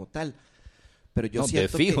electrónica como tal, pero yo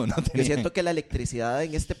siento que la electricidad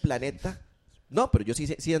en este planeta, pero yo sí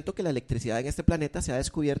siento que la electricidad en este planeta se ha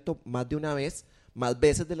descubierto más de una vez, más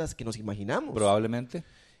veces de las que nos imaginamos. Probablemente.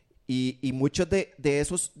 Y muchos de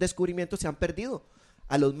esos descubrimientos se han perdido.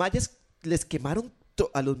 A los mayas les quemaron,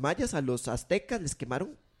 a los aztecas les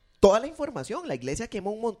quemaron toda la información. La iglesia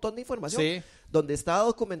quemó un montón de información. Sí. Donde estaba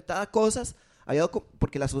documentada cosas,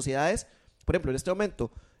 porque las sociedades, por ejemplo, en este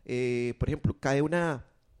momento,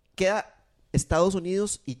 queda Estados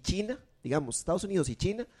Unidos y China, digamos, Estados Unidos y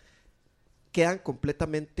China quedan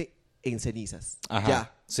completamente en cenizas. Ajá,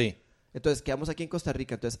 ya. Sí. Entonces, quedamos aquí en Costa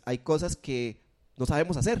Rica. Entonces, hay cosas que no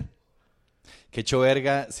sabemos hacer. Qué hecho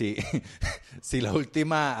verga, si la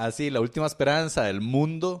última esperanza del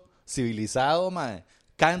mundo civilizado, mae,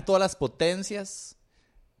 caen todas las potencias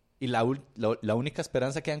y la única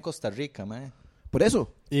esperanza queda en Costa Rica, mae. Por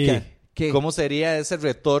eso. ¿Qué? ¿Cómo sería ese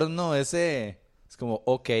retorno, es como,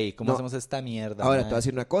 ok, ¿cómo hacemos esta mierda? Ahora, mae? te voy a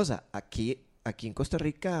decir una cosa. Aquí en Costa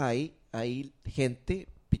Rica hay gente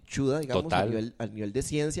pichuda, digamos, al nivel de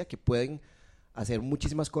ciencia, que pueden hacer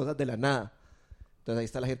muchísimas cosas de la nada. Entonces ahí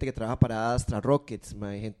está la gente que trabaja para Astra Rockets,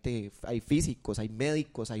 hay físicos, hay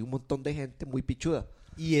médicos, hay un montón de gente muy pichuda.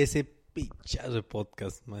 Y ese pichazo de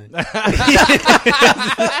podcast, man.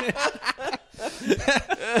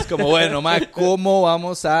 Es como, bueno, mae, ¿cómo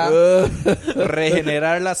vamos a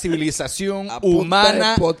regenerar la civilización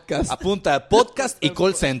humana a punta de podcast y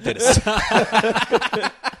call centers?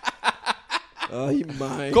 Ay,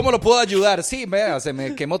 mae. ¿Cómo lo puedo ayudar? Sí, vea, se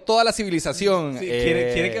me quemó toda la civilización. Sí,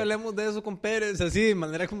 ¿quiere que hablemos de eso con Pérez? Así, de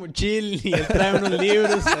manera como chill, y él trae unos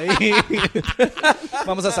libros ahí.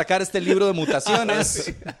 Vamos a sacar este libro de mutaciones.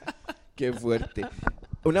 Sí. Qué fuerte.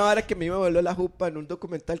 Una vara que me voló la jupa en un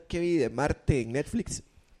documental que vi de Marte en Netflix,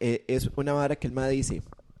 es una vara que el mae dice,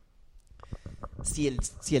 si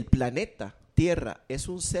el planeta Tierra es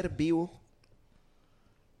un ser vivo,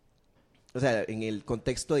 o sea, en el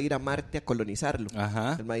contexto de ir a Marte a colonizarlo.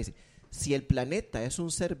 Ajá. El mae dice, si el planeta es un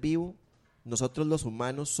ser vivo, nosotros los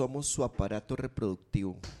humanos somos su aparato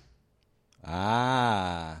reproductivo.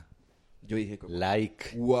 Ah. Yo dije como,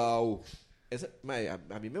 like. Wow.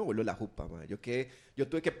 A mí me voló la jupa, mae. Yo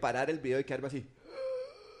tuve que parar el video y quedarme así.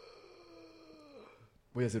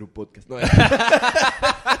 Voy a hacer un podcast. No,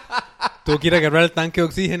 Tuvo que ir a agarrar el tanque de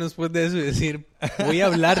oxígeno después de eso y decir, voy a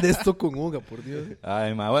hablar de esto con Uga, por Dios.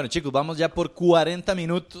 Ay, bueno, chicos, vamos ya por 40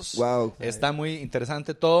 minutos. Wow. Está muy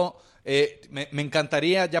interesante todo. Me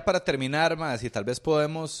encantaría, ya para terminar, ma, si tal vez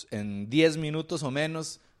podemos en 10 minutos o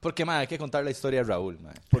menos, porque, ma, hay que contar la historia de Raúl,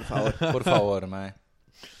 ma. Por favor. Por favor, ma.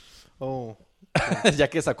 Oh. Ya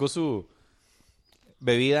que sacó su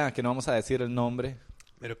bebida, que no vamos a decir el nombre.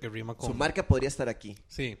 Pero que rima con... Su marca podría estar aquí.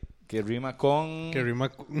 Sí. Que rima con... Que rima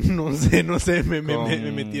no sé, me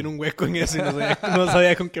metí en un hueco en eso y no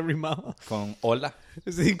sabía con qué rimaba. Con hola.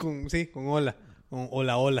 Sí, con hola. Con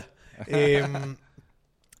hola.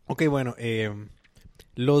 Ok, bueno,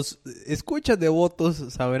 los escuchas devotos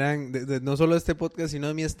sabrán, no solo de este podcast, sino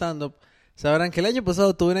de mi stand-up, sabrán que el año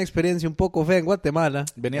pasado tuve una experiencia un poco fea en Guatemala.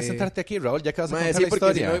 Venía a sentarte aquí, Raúl, ya que vas a Mae, contar sí, la porque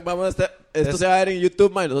historia. si no vamos a estar, esto se va a ver en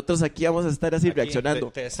YouTube, mae. Nosotros aquí vamos a estar así Aquí, reaccionando.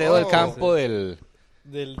 Te cedo el campo del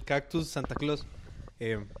Cactus Santa Claus.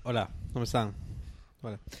 Hola, ¿cómo están?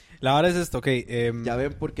 Hola. La hora es esto, ok. Ya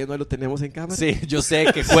ven por qué no lo tenemos en cámara. Sí, yo sé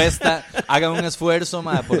que cuesta. Hagan un esfuerzo,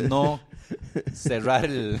 mae, por no cerrar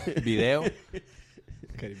el video.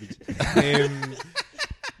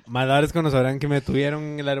 Malares cuando sabrán que me detuvieron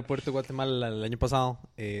en el aeropuerto de Guatemala el año pasado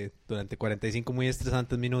durante 45 muy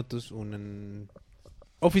estresantes minutos. Un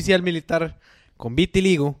oficial militar con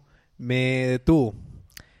vitiligo me detuvo.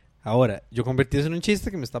 Ahora, yo convertí eso en un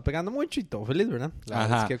chiste que me está pegando mucho y todo feliz, ¿verdad? La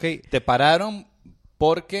verdad es que, okay. Te pararon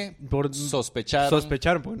porque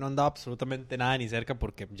sospecharon porque no andaba absolutamente nada ni cerca,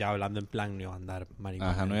 porque ya hablando en plan no iba a andar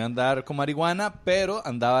marihuana. Ajá, no iba a andar con marihuana, pero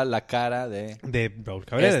andaba la cara de Raúl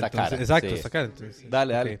Cabrera. Esta cara. Exacto, Sí. esta cara. Entonces,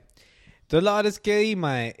 Dale. Entonces la verdad es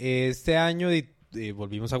que este año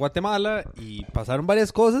volvimos a Guatemala y pasaron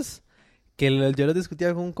varias cosas que yo les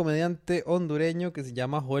discutía con un comediante hondureño que se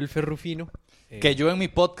llama Joel Ferrufino. Que yo en mi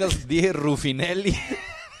podcast dije Rufinelli.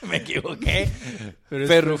 Me equivoqué. Pero es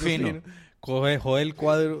Ferrufino. Joel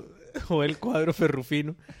Cuadro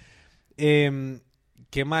Ferrufino. Que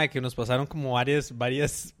nos pasaron como varias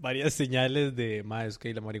señales de, es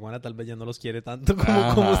que la marihuana tal vez ya no los quiere tanto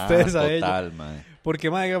como ustedes a ella. Total, mae. Porque,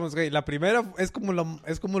 digamos, que la primera es como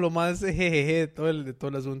lo más jejeje de todo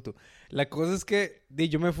el asunto. La cosa es que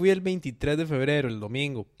yo me fui el 23 de febrero, el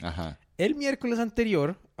domingo. Ajá. El miércoles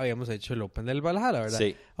anterior habíamos hecho el Open del Valhalla, ¿verdad?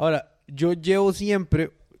 Sí. Ahora, yo llevo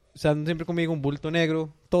siempre conmigo un bulto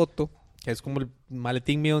negro, toto, que es como el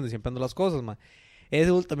maletín mío donde siempre ando las cosas, man.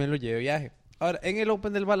 Ese bulto también lo llevo de viaje. Ahora, en el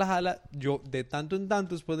Open del Valhalla, yo de tanto en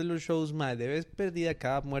tanto, después de los shows, de vez perdida,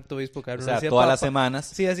 cada muerto obispo, cada o sea, todas las semanas.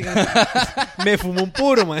 Sí, así que me fumo un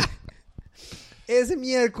puro, man. Ese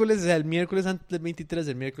miércoles, o sea, el miércoles antes del 23,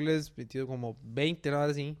 el miércoles 22, como 20, ¿no?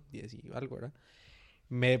 Ahora sí, 10 y algo, ¿verdad?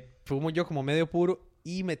 Me fumo yo como medio puro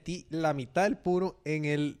y metí la mitad del puro en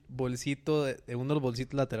el bolsito, en uno de los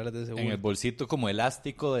bolsitos laterales de ese bulto. En el bolsito como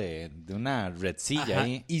elástico de una redcilla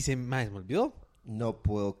ahí. Y se me olvidó. No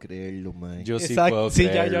puero creerlo, mae. Yo sí puedo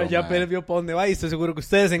creerlo, ya perdió para dónde va y estoy seguro que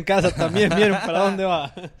ustedes en casa también vieron para dónde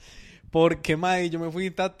va. Porque, yo me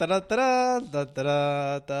fui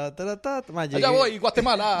Allá voy,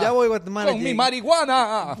 Guatemala. Ya voy, Guatemala. Con mi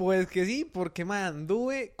marihuana. Pues que sí, porque,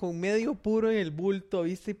 anduve con medio puro en el bulto,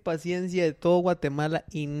 vista y paciencia de todo Guatemala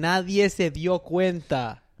y nadie se dio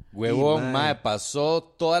cuenta. Huevón, pasó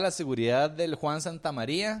toda la seguridad del Juan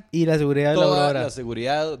Santamaría. Y la seguridad de la Aurora. Toda la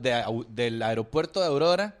seguridad del aeropuerto de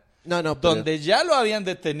Aurora. No, donde ya lo habían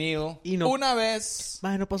detenido y no, una vez.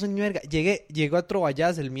 No pasó ni verga. Llegó a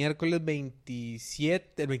Trovallas el miércoles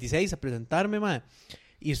 26 a presentarme,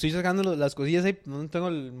 y estoy sacando las cosillas ahí, no tengo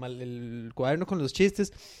el cuaderno con los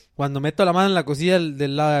chistes. Cuando meto la mano en la cosilla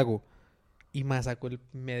del lago y saco el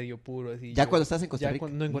medio puro así. ¿Ya cuando estás en Costa Rica?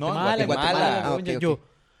 No, en Guatemala. En Guatemala. Okay. Yo,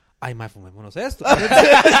 fumémonos esto.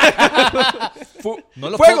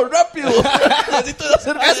 No lo ¡Fuego, rápido! Necesito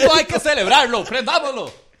hacer esto, hay que celebrarlo,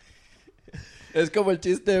 prendámoslo. Es como el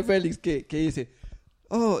chiste de Félix que dice,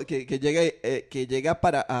 que llega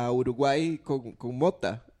a Uruguay con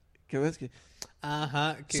mota. ¿Qué ves?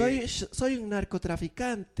 Ajá. Soy un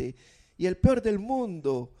narcotraficante y el peor del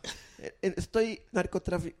mundo.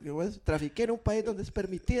 Trafiqué en un país donde es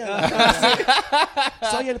permitida.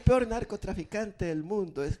 Soy el peor narcotraficante del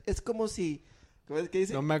mundo. Es como si... ¿Cómo es que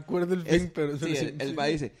dice? No me acuerdo el fin, pero... Sí, el va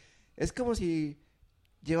dice, es como si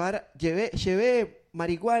llevé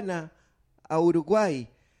marihuana a Uruguay.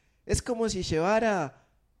 Es como si llevara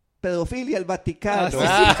pedofilia al Vaticano.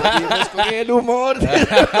 Y nos con el humor.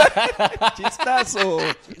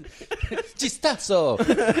 Chistazo.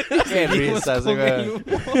 Qué risas, güey.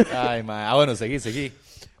 Ay, man. Bueno, seguí.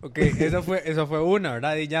 Ok, esa fue una,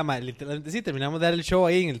 ¿verdad? Y ya, literalmente sí, terminamos de dar el show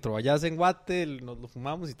ahí en el Trovallas en Guate, nos lo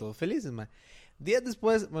fumamos y todos felices, man. Días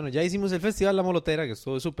después, ya hicimos el Festival La Molotera, que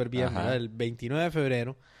estuvo súper bien, ¿verdad? El 29 de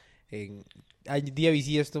febrero. Día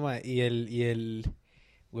bisiesto, y el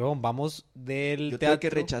huevón, vamos del Yo teatro. tengo que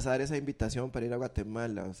rechazar esa invitación para ir a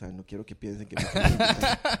Guatemala. O sea, no quiero que piensen que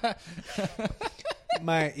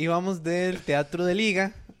íbamos del Teatro de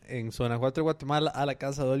Liga en zona 4 de Guatemala a la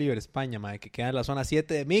Casa de Oliver, España, que queda en la zona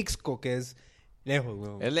 7 de Mixco, que es Lejos,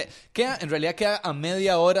 weón. En realidad queda a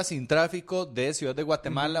media hora sin tráfico de Ciudad de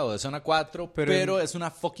Guatemala o de Zona 4, pero es una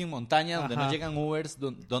fucking montaña donde no llegan Ubers,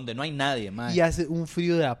 donde no hay nadie, mae. Y hace un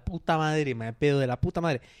frío de la puta madre, mae, pedo de la puta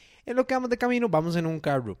madre. En lo que vamos de camino, vamos en un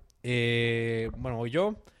carro. Bueno, voy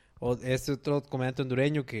yo, o este otro comediante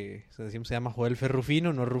hondureño que se llama Joel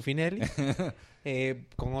Ferrufino, no Rufinelli.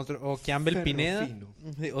 Con otro, o Campbell Pineda.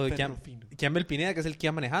 O Campbell Pineda, que es el que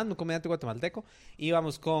iba manejando, un comediante guatemalteco. Y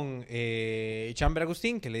vamos con Chamber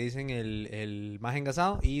Agustín, que le dicen el más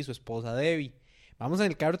engasado, y su esposa Debbie. Vamos en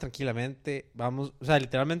el carro tranquilamente. Vamos, o sea,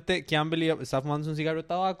 literalmente, Campbell está fumando un cigarro de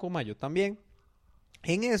tabaco, yo también.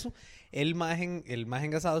 En eso, el más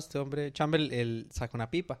engasado, este hombre, Chamber, él saca una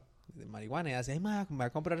pipa de marihuana y dice, ay, me voy a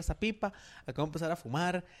comprar esta pipa, acabo de empezar a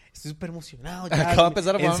fumar, estoy súper emocionado. Acabo de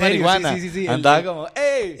empezar a fumar marihuana. Sí. Andaba como,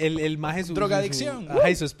 ¡ey! El maje su drogadicción.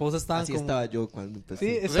 Y su esposa estaban así como... estaba yo cuando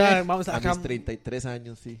empecé. Sí, vamos a acá. mis 33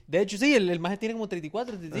 años, sí. De hecho, sí, el maje tiene como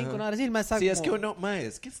 34, 35, no, ahora sí, el maje está sí, como... es que uno, maje,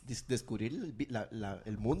 es que es descubrir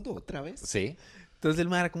el mundo otra vez. Sí. Entonces el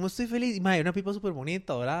maje, como estoy feliz, y maje, una pipa súper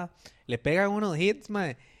bonita, ¿verdad? Le pegan unos hits,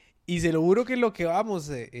 maje, y se lo juro que lo que vamos...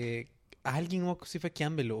 alguien, o si fue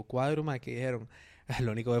Campbell o Cuadro, ma, que dijeron,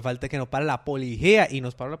 lo único que falta es que nos para la policía, y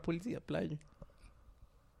nos paró la policía, playa.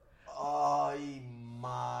 Ay,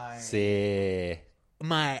 mae. Sí.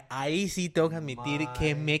 Mae, ahí sí tengo que admitir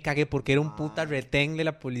que me cagué, porque era un puta retén de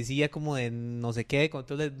la policía como de no sé qué, de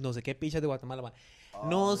control de no sé qué pichas de Guatemala, mae.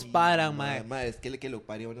 Nos paran, mae. Es que lo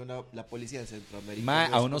parió la policía de Centroamérica. Mae,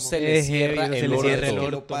 a uno se le cierra el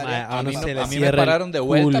orto. A mí me pararon de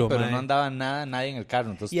vuelta, pero no andaba nadie en el carro,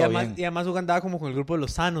 entonces todo bien. Y además Hugo andaba como con el grupo de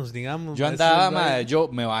los sanos, digamos. Yo andaba, mae, yo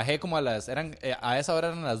me bajé como a esa hora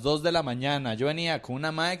eran las 2 de la mañana. Yo venía con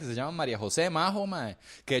una mae que se llama María José Majo, mae,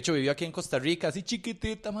 que de hecho vivió aquí en Costa Rica, así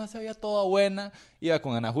chiquitita, mae, se veía toda buena. Iba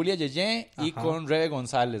con Ana Julia Yeye y con Rebe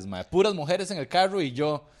González, mae. Puras mujeres en el carro y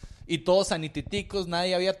yo... Y todos sanititicos,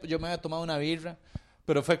 yo me había tomado una birra,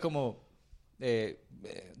 pero fue como,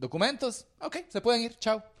 documentos, ok, se pueden ir,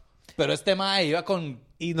 chao. Pero este mae iba con...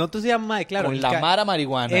 Y nosotros íbamos, mae, claro. Con la mara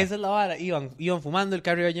marihuana. Esa es la vara, iban fumando, el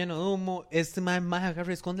carro iba lleno de humo, este mae agarra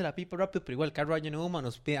y esconde la pipa rápido, pero igual el carro iba lleno de humo,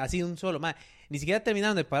 nos pide, así un solo, mae. Ni siquiera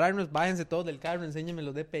terminaron de pararnos, bájense todos del carro, enséñenme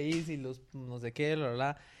los DPIs y los no sé qué,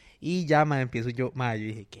 bla. Y ya, mae, empiezo yo, mae, yo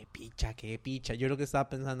dije, qué picha. Yo lo que estaba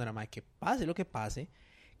pensando era, mae, que pase lo que pase,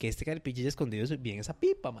 que este carpille escondido bien esa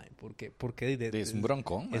pipa, man. Porque es un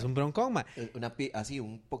broncón, man. Es un broncón, man. Así,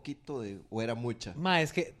 un poquito de... ¿O era mucha? Man,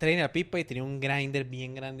 es que traía la pipa y tenía un grinder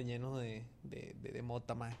bien grande lleno de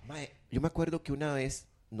mota, man. Yo me acuerdo que una vez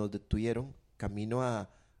nos detuvieron camino a...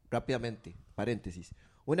 Rápidamente, paréntesis.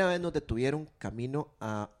 Una vez nos detuvieron camino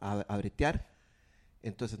a bretear.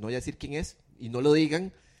 Entonces, no voy a decir quién es. Y no lo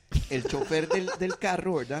digan. El chofer del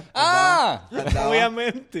carro, ¿verdad? Andaba,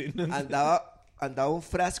 obviamente. No sé. Andaba un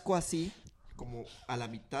frasco así, como a la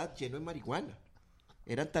mitad, lleno de marihuana.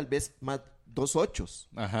 Eran tal vez más 2 ochos.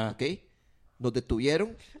 Ajá. ¿Ok? Nos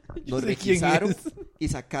detuvieron, nos requisaron y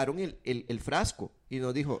sacaron el frasco. Y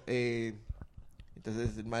nos dijo,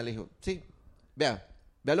 entonces el mae le dijo, sí, vea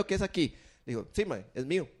lo que es aquí. Le dijo, sí, mae, es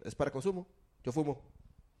mío, es para consumo, yo fumo.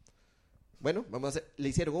 Bueno, vamos a hacer, le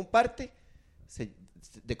hicieron un parte, se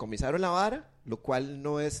decomisaron la vara, lo cual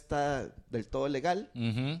no está del todo legal.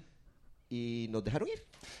 Y nos dejaron ir.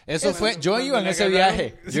 Eso fue, yo iba en ese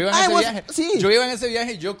viaje. Yo iba en ese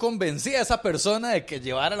viaje y yo convencí a esa persona de que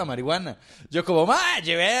llevara la marihuana. Yo como, mae,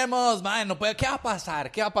 llevemos, mae, no puede, ¿qué va a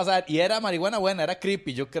pasar? Y era marihuana buena, era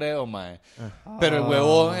creepy, yo creo, mae. Pero el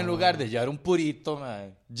huevón, en lugar de llevar un purito,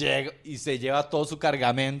 mae, llega y se lleva todo su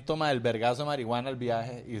cargamento, mae, el vergazo de marihuana al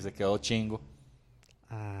viaje y se quedó chingo.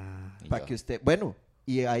 Para que usted, bueno...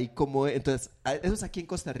 Y ahí como, entonces, eso es aquí en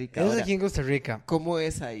Costa Rica. Eso es aquí en Costa Rica. ¿Cómo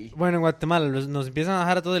es ahí? Bueno, en Guatemala nos empiezan a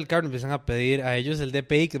bajar a todo el carro, nos empiezan a pedir a ellos el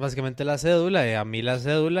DPI, que es básicamente la cédula, y a mí la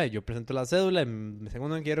cédula, y yo presento la cédula, y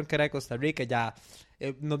segundo me dijeron que era de Costa Rica, ya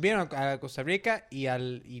nos vieron a Costa Rica y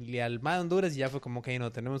al MAD de Honduras, y ya fue como que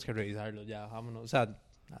no, tenemos que revisarlo, ya, vámonos, o sea,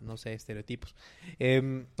 no sé, estereotipos.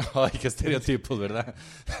 Ay, qué estereotipos, ¿verdad?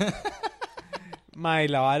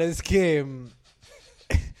 La vara es que,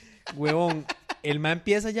 huevón, el man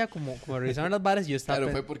empieza ya como revisaron las varas y yo estaba...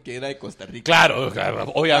 Claro, fue porque era de Costa Rica. Claro,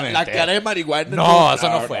 obviamente. La cara de marihuana. No, eso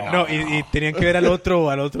no fue. No, y tenían que ver al otro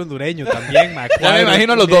hondureño también, Ya me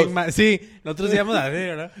imagino los dos. Sí, nosotros íbamos a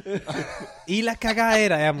ver, ¿verdad? Y la cagada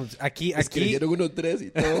era, digamos, aquí... Escribieron 1-3 y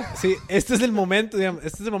todo. Sí, este es el momento, digamos,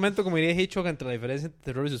 como diría Hitchcock, entre la diferencia entre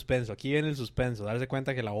terror y suspenso. Aquí viene el suspenso, darse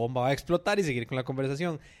cuenta que la bomba va a explotar y seguir con la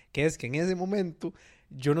conversación. Que es que en ese momento,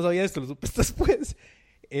 yo no sabía esto, lo supe después...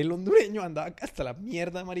 el hondureño andaba hasta la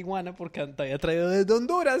mierda de marihuana porque había traído desde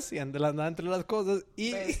Honduras y andaba entre las cosas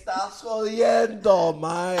y... ¡Me estás jodiendo,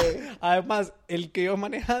 mae! Además, el que iba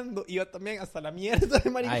manejando iba también hasta la mierda de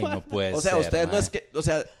marihuana. Ay, no puede O sea, ser, ustedes no mae. es que... O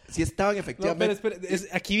sea, sí estaban No, efectivamente... pero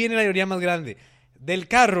espera, aquí viene la ironía más grande. Del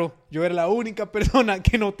carro, yo era la única persona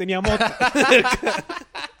que no tenía moto.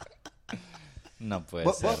 No puede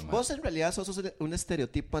Vos, ser, vos- mae. vos en realidad sos un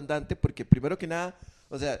estereotipo andante porque primero que nada,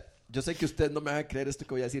 o sea, yo sé que ustedes no me van a creer esto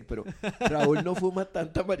que voy a decir, pero Raúl no fuma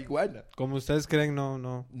tanta marihuana. Como ustedes creen, no.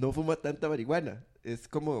 No fuma tanta marihuana. Es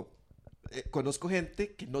como... conozco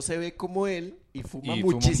gente que no se ve como él y fuma Y fuma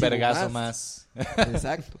un muchísimo vergazo más. más.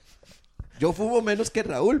 Exacto. Yo fumo menos que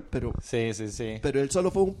Raúl, pero Sí. él solo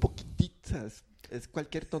fuma un poquitito, ¿sabes? Es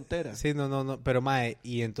cualquier tontera. Sí, no. Pero, mae,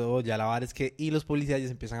 y en todo, ya la vara es que... Y los policías ya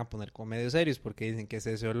se empiezan a poner como medio serios porque dicen que es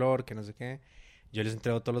ese olor, que no sé qué. Yo les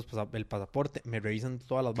entrego todos el pasaporte, me revisan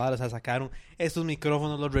todas las balas, o sea, sacaron estos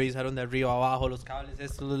micrófonos, los revisaron de arriba a abajo, los cables,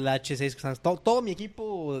 estos, los H6, todo mi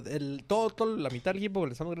equipo, todo, la mitad del equipo que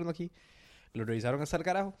le estamos grabando aquí, lo revisaron hasta el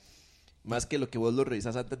carajo. Más que lo que vos lo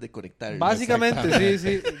revisas antes de conectar. Básicamente,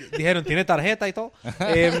 sí. Dijeron, tiene tarjeta y todo.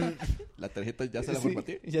 La tarjeta ya se la Sí,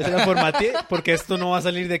 formateé. ya se la formateé porque esto no va a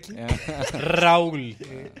salir de aquí. Raúl.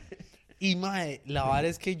 Y mae, la vara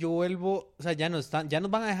es que yo vuelvo, o sea, ya nos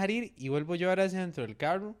van a dejar ir y vuelvo yo ahora hacia dentro del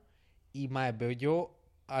carro y mae, veo yo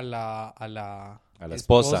a la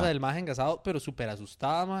esposa del maje engasado, pero súper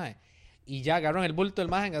asustada, mae. Y ya agarran el bulto del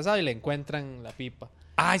maje engasado y le encuentran la pipa.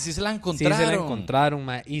 Ay, sí se la Sí, encontraron. se la encontraron,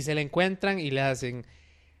 mae. Y se la encuentran y le hacen...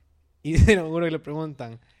 Y se lo juro que le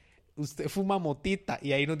preguntan, ¿usted fuma motita?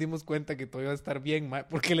 Y ahí nos dimos cuenta que todo iba a estar bien, mae.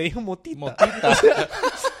 Porque le dijo motita. Motita.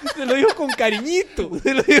 Se lo dijo con cariñito.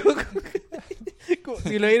 Se lo dijo como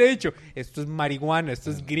si le hubiera dicho, esto es marihuana, esto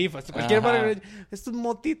es grifa, esto cualquier Ajá. marihuana, esto es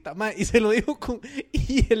motita, mae. Y se lo dijo con...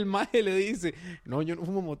 Y el maje le dice, no, yo no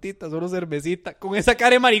fumo motita, solo cervecita. Con esa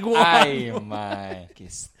cara de marihuana. Ay, mae. Qué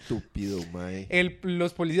estúpido, mae.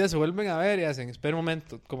 Los policías se vuelven a ver y hacen, espera un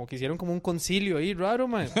momento, como que hicieron como un concilio ahí raro,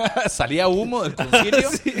 mae. Salía humo del concilio.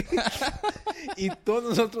 Sí. Y todos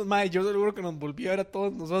nosotros, mae, yo seguro que nos volvió a ver a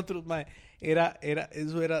todos nosotros, mae.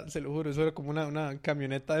 Eso era, se lo juro, eso era como una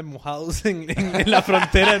camioneta de mojados en la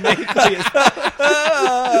frontera de México.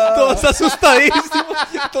 Y todos asustadísimos,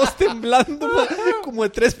 todos temblando, mae, como de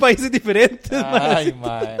 3 países diferentes, mae. Ay,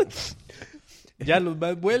 mae. Ya los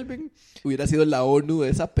más vuelven. Hubiera sido la ONU de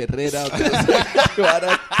esa perrera donde nos iban a llevar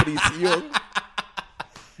a prisión.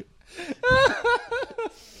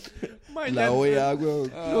 Mae, La ya OEA, güey.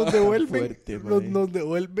 nos devuelven, Fuerte, nos, mae. nos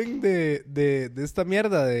devuelven de esta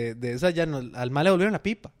mierda, de esa ya al mal le volvieron la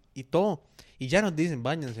pipa y todo. Y ya nos dicen,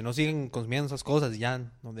 váyanse, no siguen consumiendo esas cosas, ya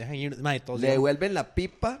nos dejan ir. Mae, todos Le iban- devuelven la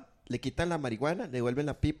pipa, le quitan la marihuana, le devuelven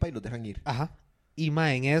la pipa y los dejan ir. Ajá. Y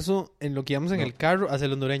mae, en eso, en lo que íbamos en el carro, hace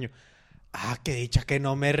el hondureño. Ah, qué dicha que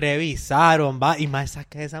no me revisaron, va. Y mae,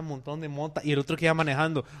 saca ese montón de mota. Y el otro que iba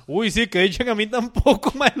manejando. Uy, sí, que dicha que a mí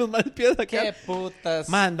tampoco, mae, los mal pies aquí. Qué putas.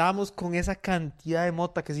 Mae, andábamos con esa cantidad de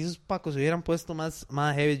mota que si esos pacos se hubieran puesto más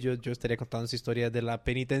heavy, yo estaría contando esa historia de la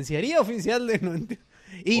penitenciaría oficial de no entiendo.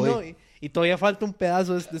 Y Oye. no, y todavía falta un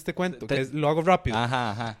pedazo de este cuento, que lo hago rápido.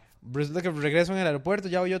 Ajá. Resulta que regreso en el aeropuerto,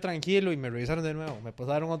 ya voy yo tranquilo y me revisaron de nuevo. Me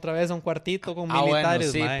pasaron otra vez a un cuartito con Bueno,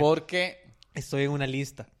 militares, sí, mae. porque... Estoy en una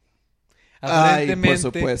lista. Ay, por Aparentemente,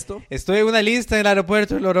 supuesto. estoy en una lista en el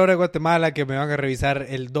aeropuerto de Aurora de Guatemala que me van a revisar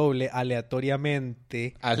el doble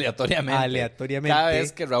aleatoriamente. Aleatoriamente. Cada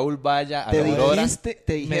vez que Raúl vaya a Te la Aurora... te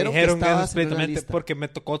Me dijeron, dijeron que eso estabas en una explícitamente lista. porque me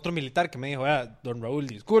tocó otro militar que me dijo, don Raúl,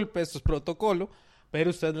 disculpe, esto es protocolo, pero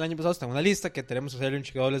usted el año pasado está en una lista que tenemos que hacerle un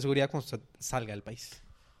chequeo de seguridad cuando usted salga del país.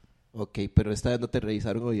 Ok, pero esta vez no te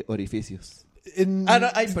revisaron orificios. No,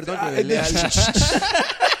 Perdón.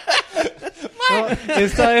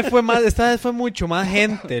 esta vez fue mucho más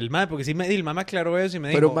gente, el mae, porque sí el mae me aclaró eso y me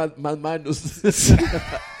dijo... Pero más manos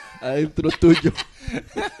adentro tuyo.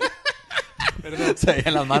 Perdón. Se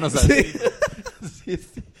veían las manos así. Sí.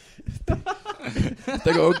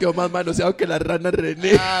 Tengo que más manoseado que la rana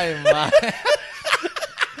René. Ay, mae.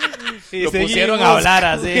 Y Lo seguimos pusieron a hablar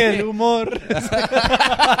así. con el humor.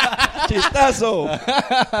 ¡Chistazo!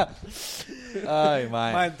 Ay,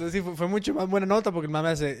 mae. Ma, entonces sí, fue mucho más buena nota porque el mae me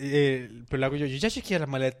hace, pero le hago yo ya chequeé la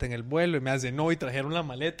maleta en el vuelo y me hace, no, y trajeron la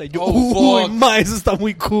maleta y yo, Oh, fuck. ma, eso está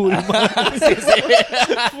muy cool, ma.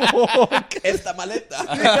 Fuck. Esta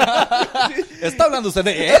maleta. ¿Está hablando usted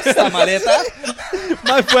de esta maleta?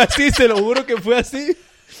 Ma, fue así, se lo juro que fue así.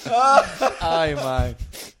 Ay, mae.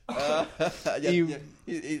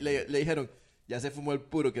 Y le dijeron, ya se fumó el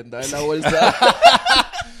puro que andaba en la bolsa.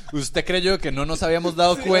 Usted creyó que no nos habíamos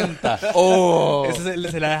dado cuenta. Oh. Eso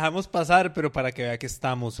se la dejamos pasar, pero para que vea que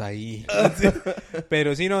estamos ahí. Sí.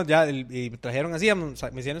 Pero sí, no, ya y me trajeron así,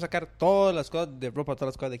 me hicieron sacar todas las cosas de ropa, todas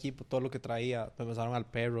las cosas de equipo, todo lo que traía. Me pasaron al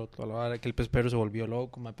perro, toda la hora que el pez perro se volvió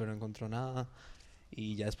loco, pero no encontró nada.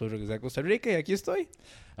 Y ya después regresé a Costa Rica y aquí estoy.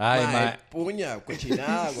 Ay, mae. Puña,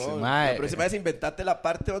 cochinada, güey. La próxima vez inventate la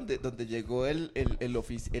parte donde llegó el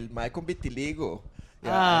mae con vitiligo.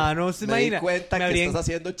 Ya, no se me imagina. di cuenta que estás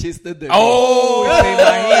haciendo chistes de... ¡Oh! Se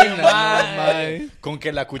imagina. Mae. Con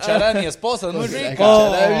que la cuchara de mi esposa es muy rica.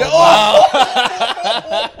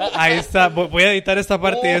 Ahí está. Voy a editar esta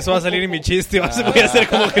parte y eso va a salir en mi chiste. Voy a hacer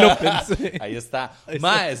como que lo pensé. Ahí está.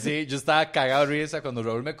 Mae, sí, yo estaba cagado de risa cuando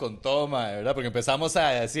Raúl me contó, mae, ¿verdad? Porque empezamos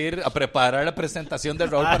a preparar la presentación de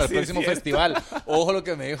Raúl para el próximo festival. Ojo lo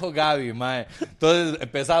que me dijo Gaby, mae. Entonces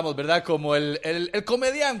empezamos, ¿verdad? Como el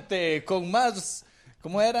comediante con más...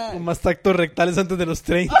 ¿Cómo era? Con más tactos rectales antes de los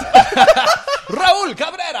 30. ¡Raúl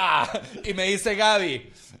Cabrera! Y me dice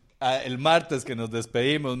Gaby, el martes que nos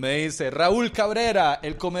despedimos, me dice, Raúl Cabrera,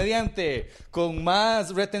 el comediante con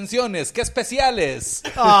más retenciones que especiales.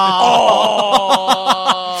 ¡Oh!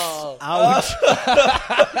 ¡Auch!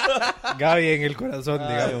 Gaby en el corazón,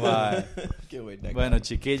 digamos. Qué buena. Bueno,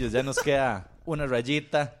 chiquillos, ya nos queda una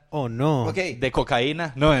rayita. Oh, no. Okay. De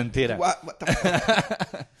cocaína. No, mentira.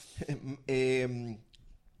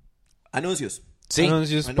 Anuncios. Sí.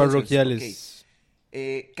 Anuncios parroquiales.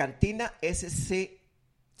 Okay. Cantina SCCA.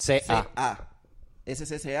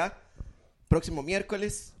 SCCA. Próximo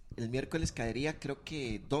miércoles. El miércoles caería creo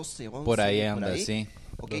que 12, 11. Por ahí anda, sí.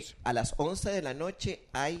 Okay. A las 11 de la noche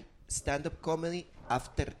hay stand-up comedy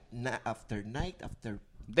after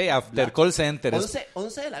call center.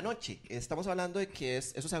 11 de la noche. Estamos hablando de que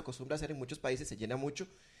eso se acostumbra a hacer en muchos países, se llena mucho.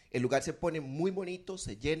 El lugar se pone muy bonito,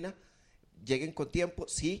 se llena. Lleguen con tiempo.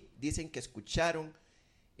 Sí, dicen que escucharon.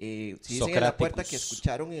 Si dicen en la puerta que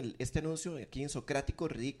escucharon este anuncio aquí en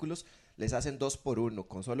Socráticos Ridículos, les hacen 2 por 1.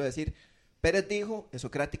 Con solo decir, Pérez dijo en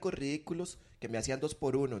Socráticos Ridículos que me hacían 2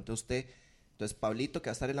 por 1. Entonces Pablito, que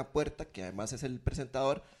va a estar en la puerta, que además es el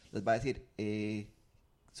presentador, les va a decir,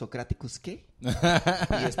 ¿Socráticos qué? Y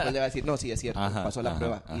después le va a decir, no, sí, es cierto, pasó la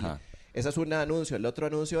prueba. Ese es un anuncio. El otro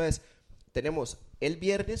anuncio es, tenemos el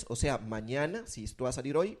viernes, o sea, mañana, si esto va a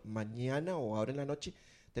salir hoy, mañana o ahora en la noche,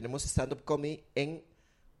 tenemos stand-up comedy en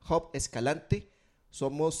Hub Escalante.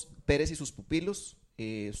 Somos Pérez y sus pupilos.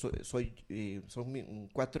 Son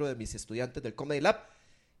 4 de mis estudiantes del Comedy Lab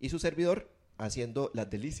y su servidor haciendo las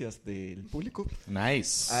delicias del público.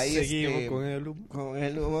 Nice. Ahí seguimos con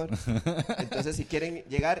el humor. Entonces, si quieren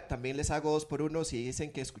llegar, también les hago 2 por 1 si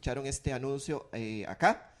dicen que escucharon este anuncio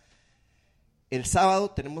acá. El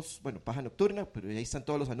sábado tenemos, Paja Nocturna, pero ahí están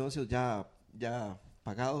todos los anuncios ya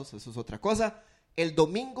pagados, eso es otra cosa. El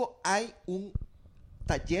domingo hay un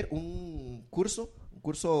taller, un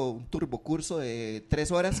turbocurso de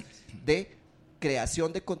 3 horas de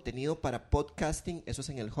creación de contenido para podcasting. Eso es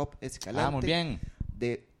en el Hub Escalante. Muy bien.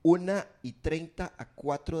 De 1:30 a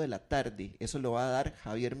 4 de la tarde. Eso lo va a dar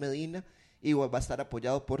Javier Medina y va a estar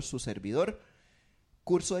apoyado por su servidor.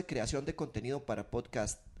 Curso de creación de contenido para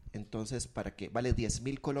podcast. Entonces, para que vale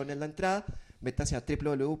 10,000 colones la entrada, métase a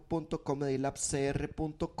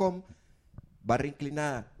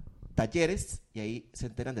www.comedylabcr.com/talleres y ahí se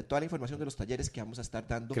enteran de toda la información de los talleres que vamos a estar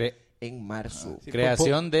dando en marzo.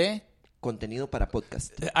 Creación de contenido para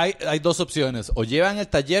podcast. Hay 2 opciones, o llevan el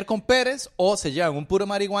taller con Pérez o se llevan un puro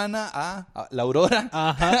marihuana a la Aurora.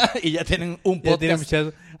 Ajá. Y ya tienen un podcast.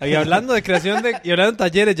 Y hablando de creación y hablando de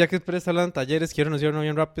talleres, ya que Pérez está hablando de talleres, quiero anunciar uno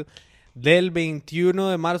bien rápido. Del 21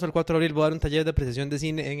 de marzo al 4 de abril voy a dar un taller de apreciación de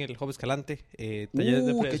cine en el Hub Escalante. Talleres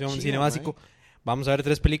de apreciación cine básico. Vamos a ver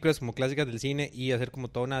 3 películas como clásicas del cine y hacer como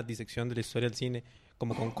toda una disección de la historia del cine,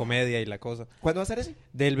 como con comedia y la cosa. ¿Cuándo va a ser ese?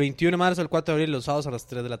 Del 21 de marzo al 4 de abril, los sábados a las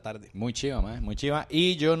 3 de la tarde. Muy chiva, muy chiva.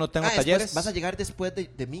 Y yo no tengo talleres. Vas a llegar después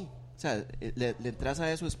de mí. O sea, le entras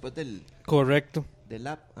a eso después del... Correcto. Del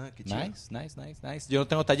app. Qué chido. Nice. Yo no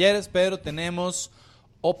tengo talleres, pero tenemos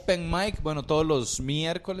open mic, todos los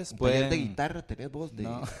miércoles. Taller de guitarra, tenés vos de...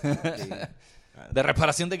 No. De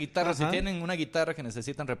reparación de guitarras. Si tienen una guitarra que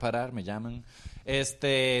necesitan reparar, me llaman.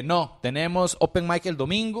 No, tenemos open mic el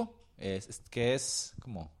domingo, que es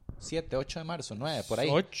como 7, 8 de marzo, 9, por ahí.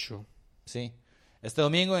 8. Sí. Este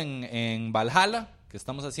domingo en Valhalla, que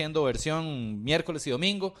estamos haciendo versión miércoles y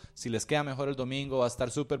domingo. Si les queda mejor el domingo, va a estar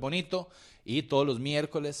súper bonito. Y todos los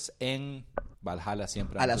miércoles en Valhalla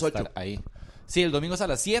siempre a las 8. Estar ahí. Sí, el domingo es a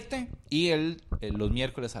las 7 y los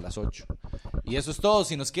miércoles a las 8. Y eso es todo.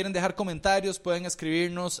 Si nos quieren dejar comentarios, pueden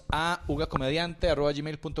escribirnos a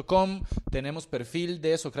ugacomediante@gmail.com. Tenemos perfil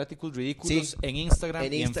de Socráticos Ridículos en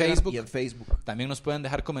Instagram y en Facebook. También nos pueden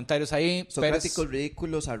dejar comentarios ahí.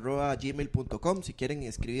 Socráticosridículos@gmail.com. Si quieren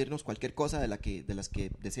escribirnos cualquier cosa de las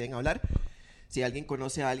que deseen hablar. Si alguien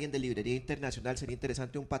conoce a alguien de Librería Internacional, sería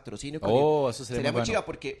interesante un patrocinio. Eso sería muy bueno. chiva,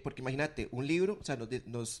 porque imagínate, un libro, o sea,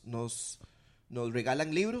 nos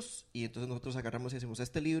regalan libros y entonces nosotros agarramos y decimos,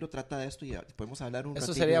 este libro trata de esto y podemos hablar un Eso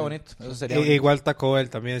ratito. sería bonito. Igual Taco Bell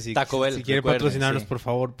también. Si quiere patrocinarnos, sí. por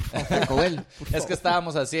favor. Taco Bell. Es que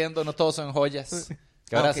estábamos haciendo No Todos Son Joyas.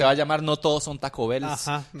 Que ahora se va a llamar No Todos Son Taco Bells.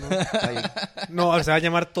 Ajá. No, se va a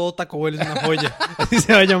llamar Todo Taco Bell es una joya. Así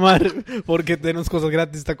se va a llamar porque tenemos cosas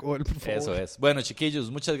gratis Taco Bell, por favor. Eso es. Bueno,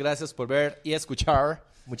 chiquillos, muchas gracias por ver y escuchar.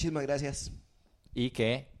 Muchísimas gracias. Y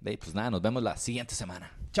que, pues nada, nos vemos la siguiente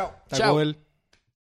semana. Chao. Taco Bell.